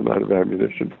with that amount of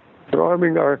ammunition. They're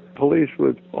arming our police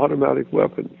with automatic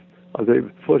weapons.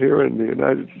 They've put here in the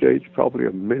United States probably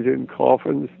 1 million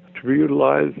coffins to be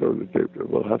utilized so that they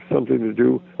will have something to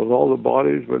do with all the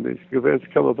bodies when these events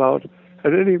come about.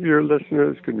 And any of your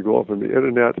listeners can go up on the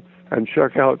internet and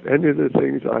check out any of the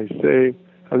things I say,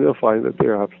 and they'll find that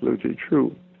they're absolutely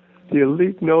true. The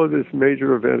elite know this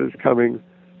major event is coming.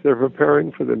 They're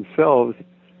preparing for themselves,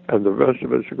 and the rest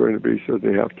of us are going to be sure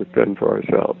they have to fend for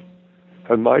ourselves.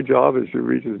 And my job is to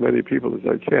reach as many people as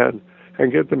I can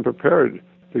and get them prepared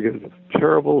because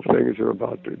terrible things are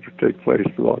about to take place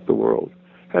throughout the world.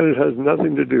 And it has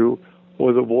nothing to do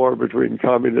with a war between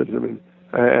communism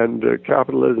and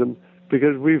capitalism,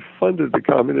 because we've funded the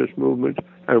communist movement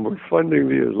and we're funding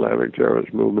the Islamic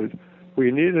terrorist movement.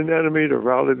 We need an enemy to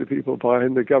rally the people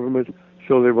behind the government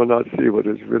so they will not see what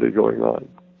is really going on.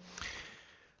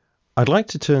 I'd like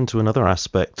to turn to another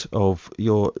aspect of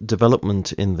your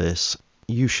development in this.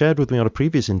 You shared with me on a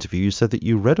previous interview, you said that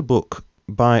you read a book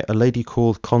by a lady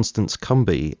called Constance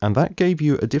Cumby, and that gave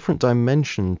you a different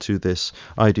dimension to this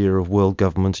idea of world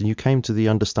government, and you came to the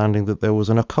understanding that there was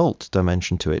an occult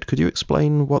dimension to it. Could you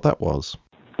explain what that was?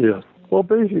 Yeah. Well,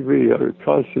 basically,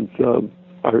 Constance,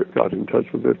 I got in touch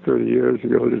with her 30 years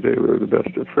ago. Today we were the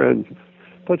best of friends.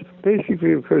 But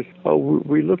basically, of course,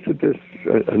 we looked at this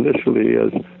initially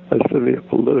as simply a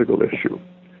political issue.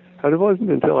 And it wasn't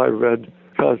until I read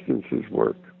Constance's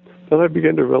work that I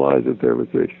began to realize that there was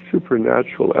a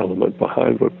supernatural element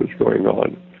behind what was going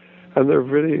on. And there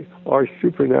really are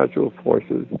supernatural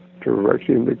forces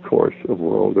directing the course of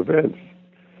world events.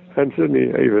 And certainly,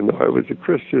 even though I was a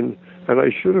Christian, and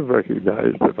I should have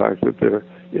recognized the fact that there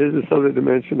is this other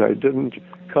dimension, I didn't.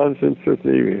 Constance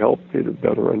certainly helped me to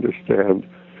better understand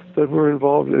that we're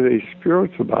involved in a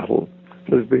spiritual battle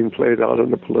that is being played out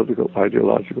on a political,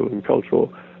 ideological, and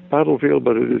cultural battlefield,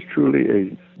 but it is truly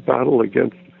a battle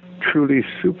against truly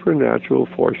supernatural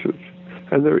forces.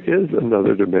 And there is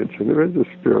another dimension. There is a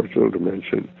spiritual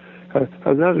dimension.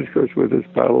 And that is, of course, where this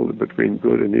battle between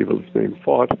good and evil is being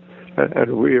fought.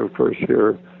 And we, of course,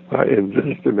 here in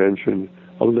this dimension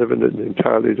live in an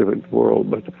entirely different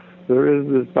world. But there is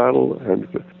this battle, and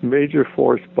the major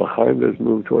force behind this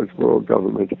move towards world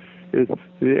government is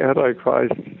the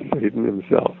Antichrist, Satan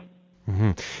himself.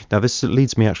 Mm-hmm. Now, this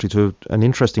leads me actually to an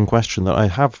interesting question that I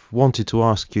have wanted to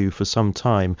ask you for some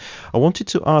time. I wanted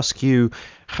to ask you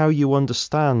how you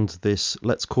understand this,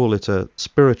 let's call it a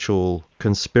spiritual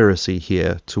conspiracy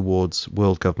here towards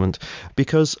world government,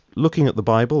 because looking at the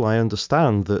Bible, I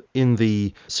understand that in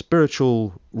the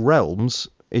spiritual realms,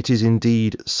 it is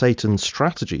indeed Satan's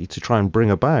strategy to try and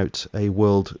bring about a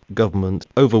world government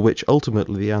over which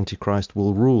ultimately the Antichrist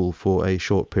will rule for a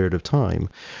short period of time.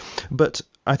 But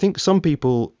I think some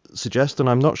people suggest, and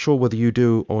I'm not sure whether you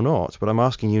do or not, but I'm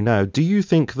asking you now, do you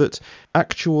think that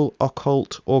actual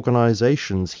occult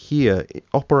organizations here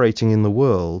operating in the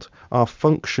world are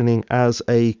functioning as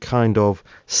a kind of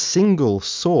single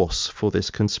source for this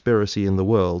conspiracy in the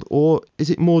world? Or is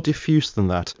it more diffuse than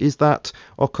that? Is that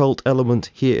occult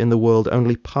element here in the world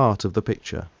only part of the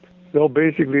picture? No,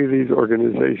 basically these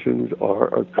organizations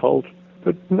are occult,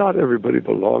 but not everybody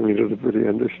belonging to them really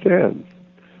understands.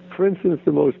 For instance,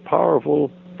 the most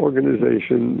powerful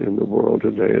organization in the world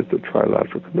today is the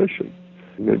Trilateral Commission.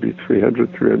 Maybe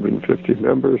 300, 350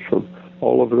 members from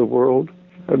all over the world.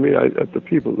 I mean, the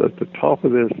people at the top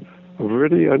of this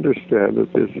really understand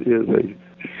that this is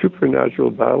a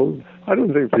supernatural battle. I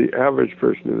don't think the average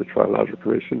person in the Trilateral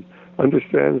Commission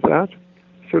understands that.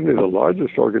 Certainly the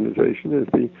largest organization is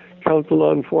the Council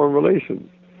on Foreign Relations.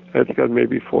 It's got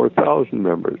maybe 4,000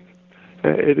 members.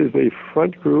 It is a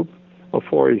front group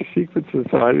for a secret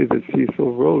society that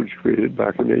Cecil Rhodes created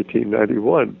back in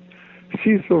 1891.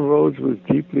 Cecil Rhodes was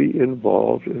deeply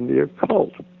involved in the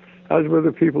occult, as were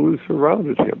the people who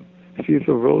surrounded him.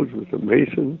 Cecil Rhodes was a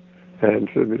Mason, and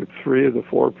certainly 3 of the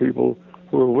 4 people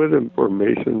who were with him were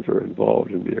Masons or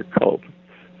involved in the occult.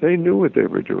 They knew what they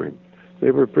were doing.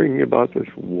 They were bringing about this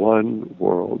one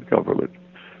world government.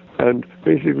 And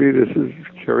basically this is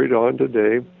carried on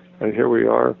today, and here we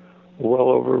are, well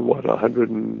over,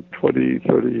 120,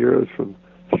 30 years from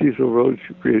Cecil Rhodes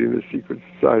creating the secret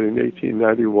society in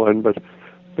 1891. But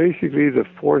basically the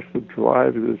force that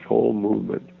drives this whole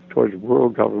movement towards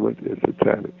world government is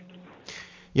satanic.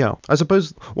 Yeah, I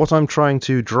suppose what I'm trying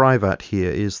to drive at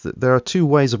here is that there are 2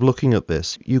 ways of looking at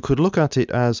this. You could look at it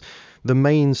as the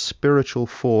main spiritual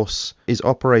force is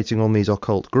operating on these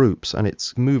occult groups, and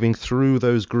it's moving through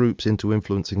those groups into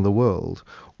influencing the world.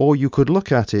 Or you could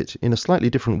look at it in a slightly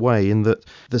different way, in that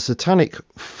the satanic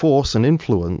force and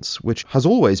influence, which has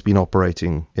always been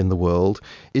operating in the world,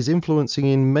 is influencing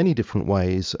in many different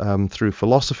ways, through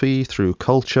philosophy, through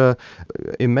culture,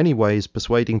 in many ways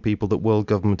persuading people that world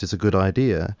government is a good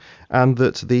idea, and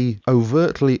that the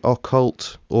overtly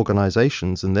occult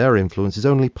organizations and their influence is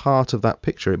only part of that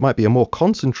picture. It might be a more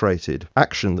concentrated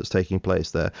action that's taking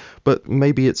place there, but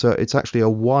maybe it's actually a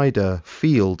wider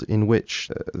field in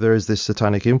which there is this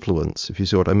satanic influence, if you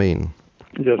see what I mean.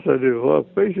 Yes, I do. Well,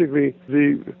 basically,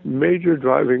 the major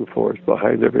driving force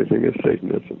behind everything is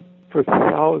Satanism for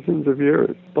thousands of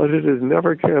years, but it has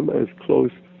never come as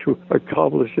close to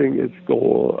accomplishing its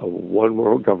goal of one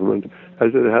world government as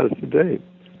it has today.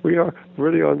 we are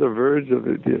really on the verge of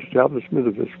the establishment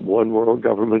of this one world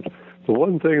government. The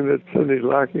one thing that's certainly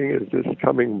lacking is this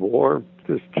coming war.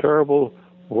 This terrible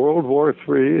World War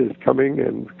III is coming,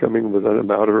 and coming within a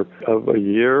matter of a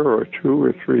year or 2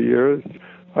 or 3 years.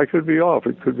 I could be off.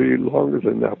 It could be longer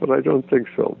than that, but I don't think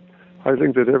so. I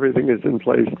think that everything is in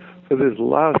place for this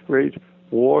last great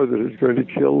war that is going to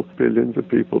kill billions of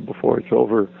people before it's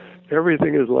over.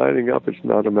 Everything is lining up. It's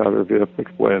not a matter of if, but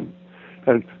when.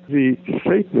 And the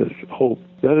Satanists hope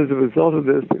that as a result of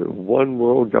this, one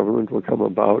world government will come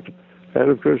about. And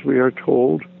of course, we are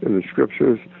told in the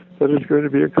scriptures that it's going to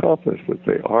be accomplished, that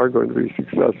they are going to be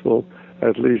successful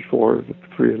at least for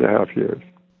 3.5 years.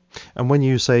 And when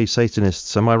you say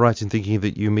Satanists, am I right in thinking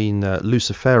that you mean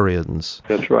Luciferians?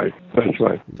 That's right. That's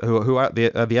right. Who at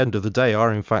the end of the day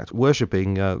are in fact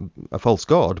worshipping a false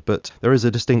god, but there is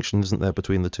a distinction, isn't there,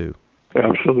 between the two?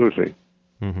 Absolutely.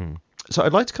 Mm-hmm. So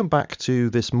I'd like to come back to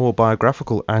this more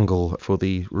biographical angle for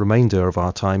the remainder of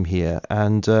our time here.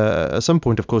 And at some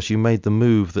point, of course, you made the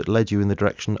move that led you in the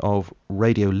direction of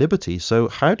Radio Liberty. So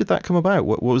how did that come about?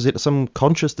 What was it, some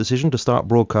conscious decision to start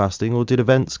broadcasting, or did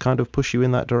events kind of push you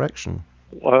in that direction?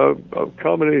 A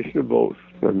combination of both.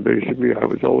 And basically, I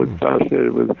was always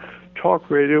fascinated with talk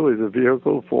radio as a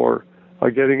vehicle for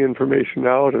getting information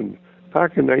out. And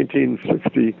back in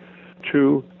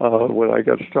 1962, when I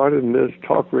got started in this,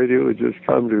 talk radio had just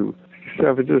come to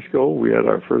San Francisco. We had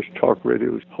our first talk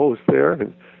radio host there,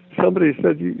 and somebody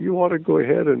said, you ought to go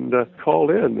ahead and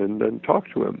call in and then talk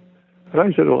to him. And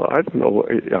I said, well, I don't know.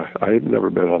 I had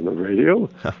never been on the radio.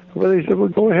 But they said, well,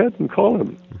 go ahead and call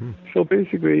him. Mm-hmm. So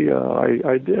basically,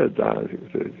 I did.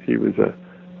 He was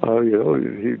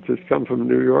he'd just come from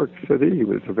New York City. He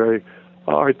was a very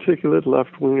articulate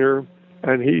left-winger,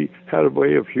 and he had a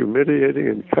way of humiliating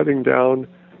and cutting down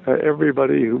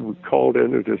everybody who called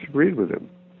in or disagreed with him.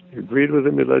 If you agreed with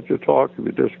him, he'd let you talk. If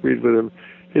you disagreed with him,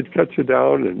 he'd cut you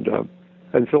down.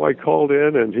 And so I called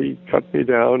in, and he cut me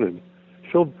down. And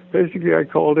so basically I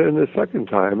called in the second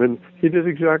time, and he did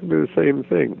exactly the same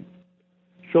thing.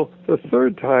 So the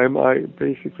third time, I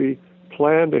basically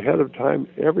planned ahead of time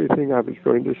everything I was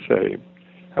going to say.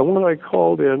 And when I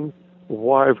called in,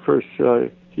 why, of course,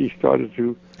 he started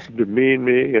to demean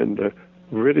me and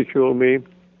ridicule me,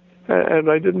 and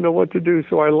I didn't know what to do,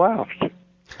 so I laughed.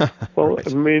 Well,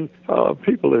 right. I mean,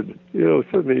 people had,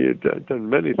 certainly done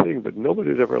many things, but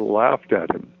nobody had ever laughed at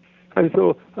him. And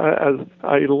so as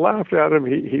I laughed at him,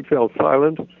 he fell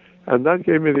silent, and that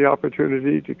gave me the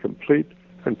opportunity to complete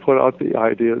and put out the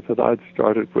ideas that I'd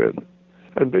started with.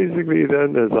 And basically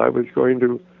then, as I was going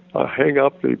to hang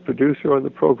up, the producer on the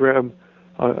program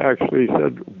actually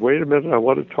said, wait a minute, I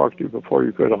want to talk to you before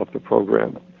you get off the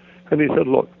program. And he said,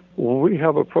 look, we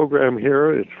have a program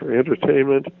here. It's for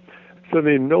entertainment.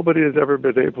 Certainly nobody has ever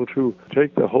been able to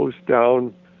take the host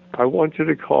down. I want you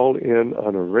to call in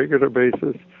on a regular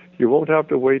basis. You won't have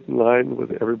to wait in line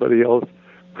with everybody else.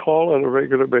 Call on a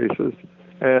regular basis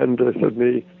and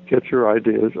certainly get your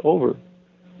ideas over.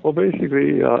 Well,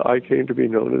 basically, I came to be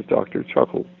known as Dr.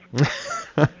 Chuckles.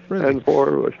 Really? And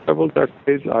for several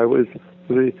decades, I was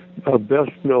the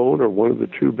best known, or one of the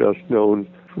two best known,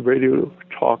 radio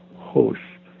talk hosts,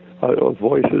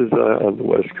 voices on the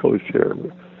West Coast here.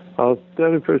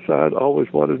 Then, of course, I had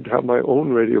always wanted to have my own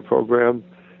radio program,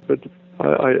 but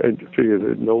I figured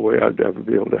that no way I'd ever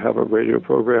be able to have a radio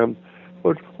program.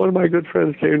 But one of my good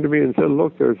friends came to me and said,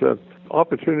 look, there's an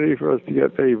opportunity for us to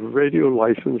get a radio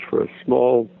license for a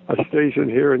small station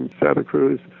here in Santa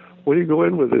Cruz. Will you go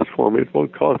in with this for me? It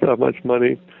won't cost that much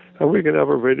money, and we can have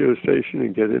a radio station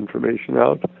and get information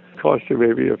out. Cost you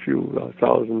maybe a few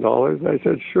 $1,000. And I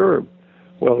said, sure.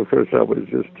 Well, of course, that was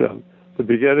just the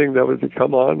beginning. That was to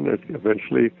come on. It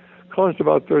eventually cost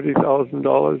about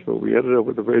 $30,000, but we ended up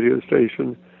with a radio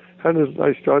station. And as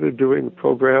I started doing the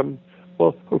program,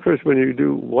 well, of course, when you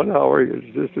do 1 hour, it's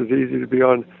just as easy to be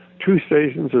on two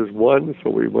stations as one.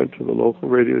 So we went to the local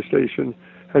radio station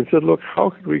and said, look, how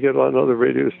could we get on other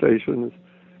radio stations?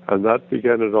 And that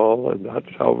began it all, and that's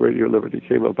how Radio Liberty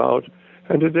came about.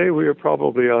 And today we are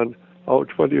probably on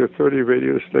 20 or 30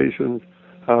 radio stations.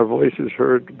 Our voice is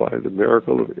heard by the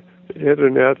miracle of the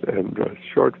Internet and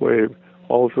shortwave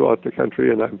all throughout the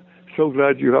country, and I'm so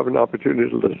glad you have an opportunity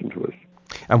to listen to us.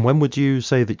 And when would you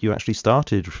say that you actually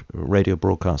started radio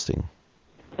broadcasting?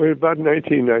 Well, about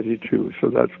 1992, so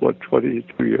that's,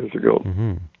 22 years ago.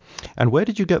 Mm-hmm. And where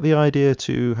did you get the idea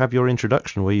to have your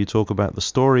introduction, where you talk about the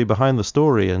story behind the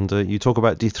story, and you talk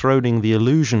about dethroning the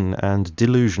illusion and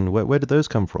delusion? Where did those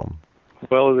come from?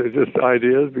 Well, they're just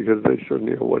ideas because they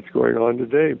certainly know what's going on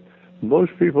today.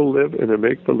 Most people live in a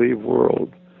make-believe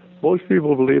world. Most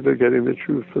people believe they're getting the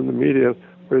truth from the media,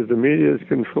 whereas the media is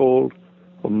controlled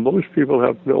Well, most people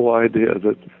have no idea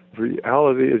that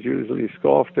reality is usually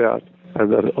scoffed at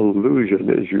and that illusion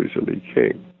is usually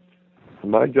king.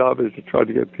 And my job is to try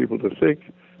to get people to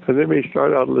think, and they may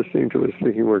start out listening to us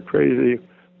thinking we're crazy,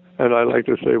 and I like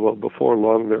to say, well, before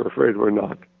long, they're afraid we're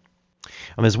not.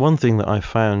 And there's one thing that I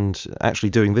found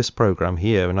actually doing this program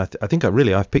here, and I think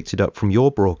I've picked it up from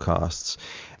your broadcasts,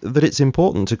 that it's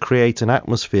important to create an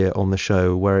atmosphere on the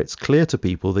show where it's clear to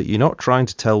people that you're not trying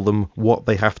to tell them what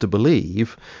they have to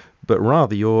believe, but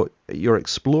rather you're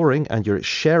exploring and you're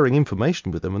sharing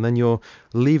information with them, and then you're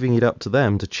leaving it up to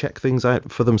them to check things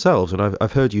out for themselves. And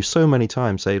I've heard you so many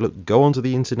times say, look, go onto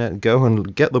the internet, go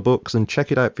and get the books and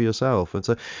check it out for yourself. And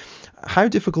so how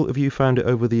difficult have you found it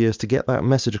over the years to get that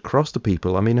message across to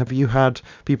people? I mean, have you had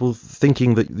people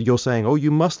thinking that you're saying, oh,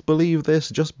 you must believe this,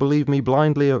 just believe me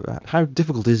blindly? How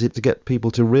difficult is it to get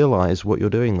people to realize what you're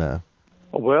doing there?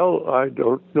 Well, I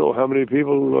don't know how many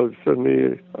people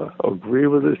certainly agree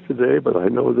with us today, but I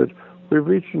know that we've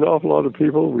reached an awful lot of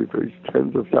people. We've reached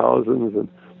tens of thousands, and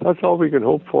that's all we can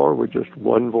hope for with just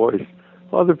one voice.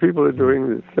 Other people are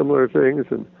doing similar things,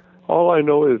 and all I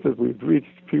know is that we've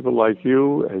reached people like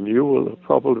you, and you will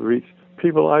probably reach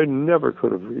people I never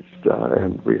could have reached.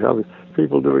 And we have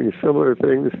people doing similar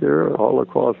things here all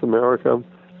across America,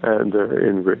 and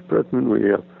in Great Britain. We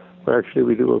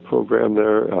do a program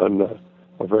there on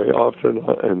very often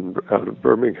out of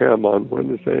Birmingham on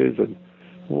Wednesdays, and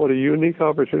what a unique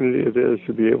opportunity it is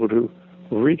to be able to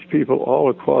reach people all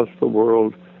across the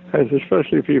world, and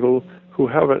especially people who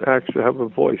haven't actually have a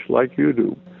voice like you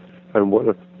do. And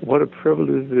what a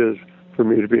privilege it is for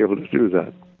me to be able to do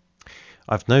that.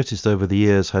 I've noticed over the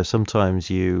years how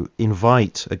sometimes you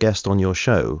invite a guest on your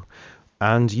show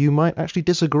and you might actually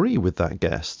disagree with that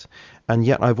guest. And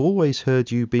yet I've always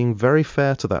heard you being very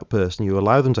fair to that person. You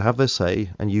allow them to have their say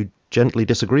and you gently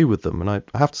disagree with them. And I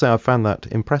have to say I found that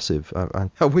impressive.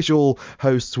 I wish all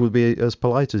hosts would be as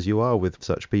polite as you are with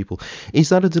such people. Is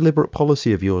that a deliberate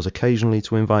policy of yours, occasionally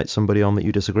to invite somebody on that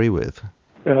you disagree with?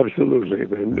 Absolutely.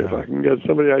 And if I can get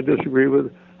somebody I disagree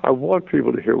with, I want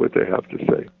people to hear what they have to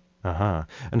say. Uh-huh.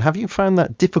 And have you found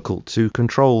that difficult to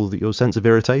control your sense of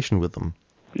irritation with them?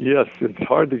 Yes, it's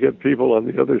hard to get people on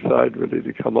the other side ready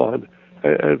to come on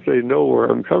as they know where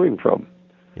I'm coming from.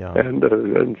 Yeah. And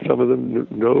some of them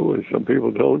know and some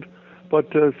people don't. But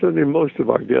certainly most of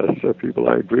our guests are people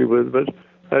I agree with. But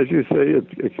as you say,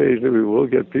 occasionally we will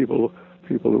get people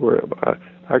who are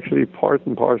actually part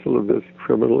and parcel of this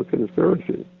criminal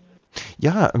conspiracy.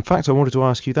 Yeah, in fact, I wanted to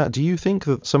ask you that. Do you think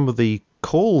that some of the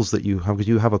calls that you have, because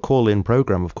you have a call-in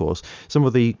program, of course, some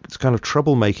of the kind of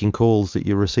troublemaking calls that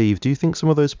you receive, do you think some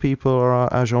of those people are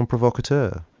agents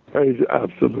provocateurs?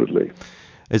 Absolutely.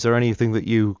 Is there anything that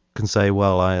you can say,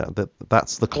 well,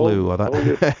 that's the clue, or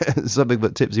that something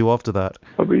that tips you off to that?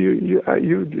 I mean,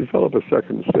 you develop a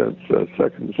second sense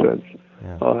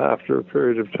after a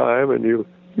period of time, and you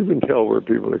can tell where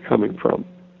people are coming from.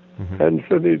 Mm-hmm. And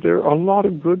so there are a lot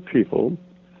of good people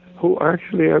who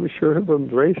actually, I'm sure, have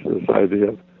embraced this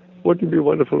idea. Wouldn't it be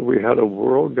wonderful if we had a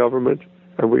world government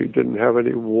and we didn't have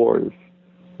any wars?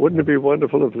 Wouldn't it be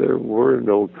wonderful if there were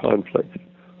no conflicts?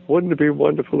 Wouldn't it be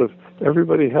wonderful if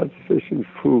everybody had sufficient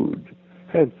food?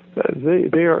 And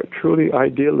they are truly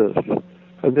idealists,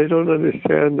 and they don't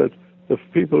understand that the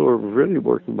people who are really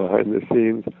working behind the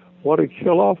scenes want to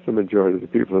kill off the majority of the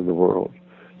people in the world.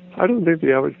 I don't think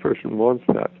the average person wants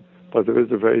that, but there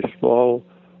is a very small,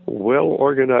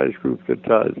 well-organized group that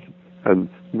does, and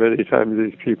many times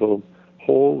these people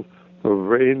hold the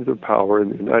reins of power in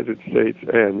the United States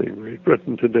and in Great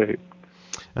Britain today.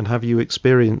 And have you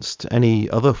experienced any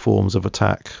other forms of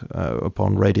attack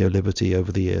upon radio liberty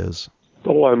over the years?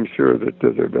 Oh, I'm sure that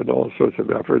there have been all sorts of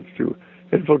efforts to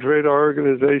infiltrate our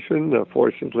organization.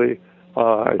 Fortunately,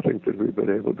 I think that we've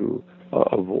been able to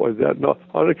avoid that. Now,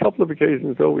 on a couple of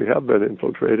occasions, though, we have been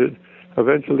infiltrated.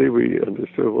 Eventually, we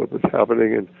understood what was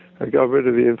happening and got rid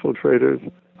of the infiltrators.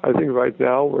 I think right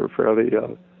now we're fairly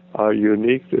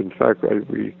unique. In fact,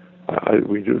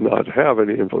 we do not have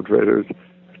any infiltrators,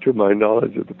 to my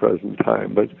knowledge, at the present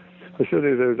time. But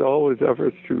certainly there's always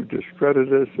efforts to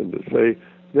discredit us and to say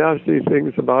nasty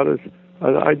things about us,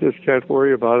 and I just can't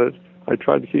worry about it. I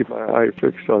try to keep my eye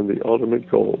fixed on the ultimate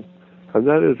goal, and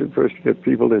that is, of course, to get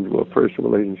people into a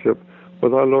personal relationship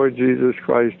with our Lord Jesus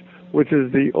Christ, which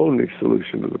is the only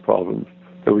solution to the problems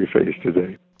that we face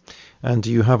today. And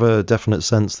do you have a definite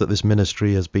sense that this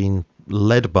ministry has been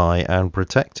led by and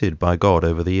protected by God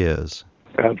over the years?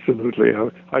 Absolutely.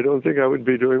 I don't think I would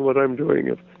be doing what I'm doing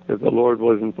if the Lord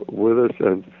wasn't with us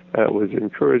and was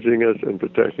encouraging us and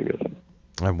protecting us.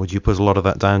 And would you put a lot of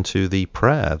that down to the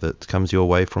prayer that comes your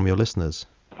way from your listeners?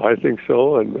 I think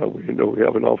so, and we know we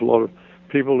have an awful lot of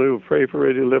people who pray for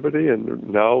Radio Liberty, and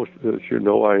now, as you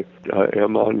know, I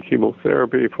am on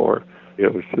chemotherapy for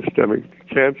systemic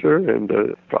cancer, and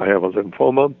I have a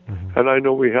lymphoma, and I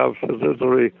know we have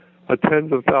literally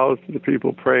tens of thousands of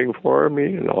people praying for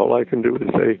me, and all I can do is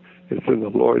say it's in the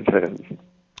Lord's hands.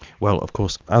 Well, of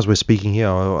course, as we're speaking here,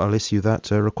 I'll issue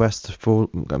that request for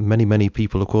many, many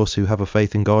people, of course, who have a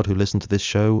faith in God, who listen to this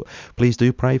show. Please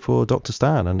do pray for Dr.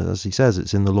 Stan. And as he says,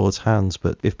 it's in the Lord's hands.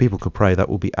 But if people could pray, that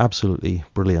would be absolutely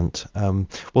brilliant.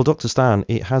 Well, Dr. Stan,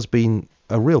 it has been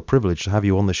a real privilege to have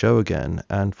you on the show again,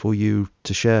 and for you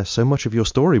to share so much of your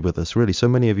story with us, really, so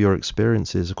many of your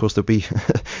experiences. Of course, there'll be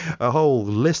a whole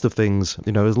list of things,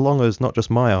 as long as not just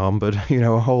my arm, but,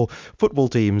 a whole football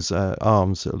team's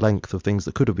arm's length of things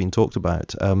that could have been talked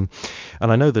about. And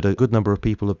I know that a good number of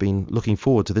people have been looking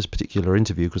forward to this particular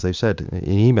interview because they've said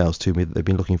in emails to me that they've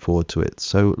been looking forward to it.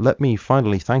 So let me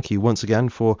finally thank you once again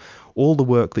for all the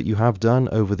work that you have done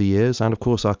over the years, and of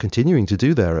course are continuing to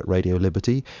do there at Radio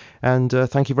Liberty. And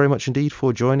thank you very much indeed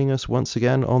for joining us once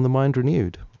again on The Mind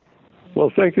Renewed.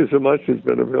 Well, thank you so much. It's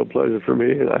been a real pleasure for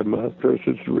me, and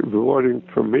it's rewarding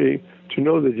for me to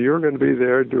know that you're going to be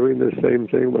there doing the same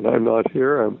thing when I'm not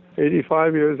here. I'm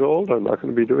 85 years old. I'm not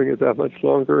going to be doing it that much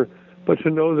longer, but to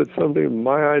know that someday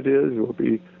my ideas will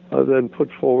be then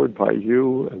put forward by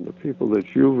you, and the people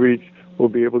that you reach will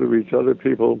be able to reach other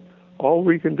people. All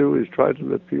we can do is try to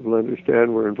let people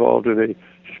understand we're involved in a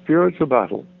spiritual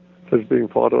battle that's being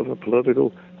fought on a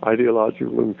political,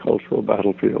 ideological, and cultural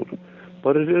battlefield.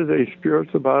 But it is a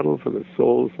spiritual battle for the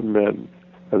souls of men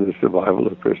and the survival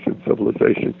of Christian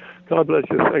civilization. God bless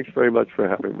you. Thanks very much for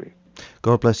having me.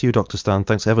 God bless you, Dr. Stan.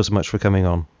 Thanks ever so much for coming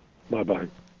on. Bye-bye.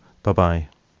 Bye-bye.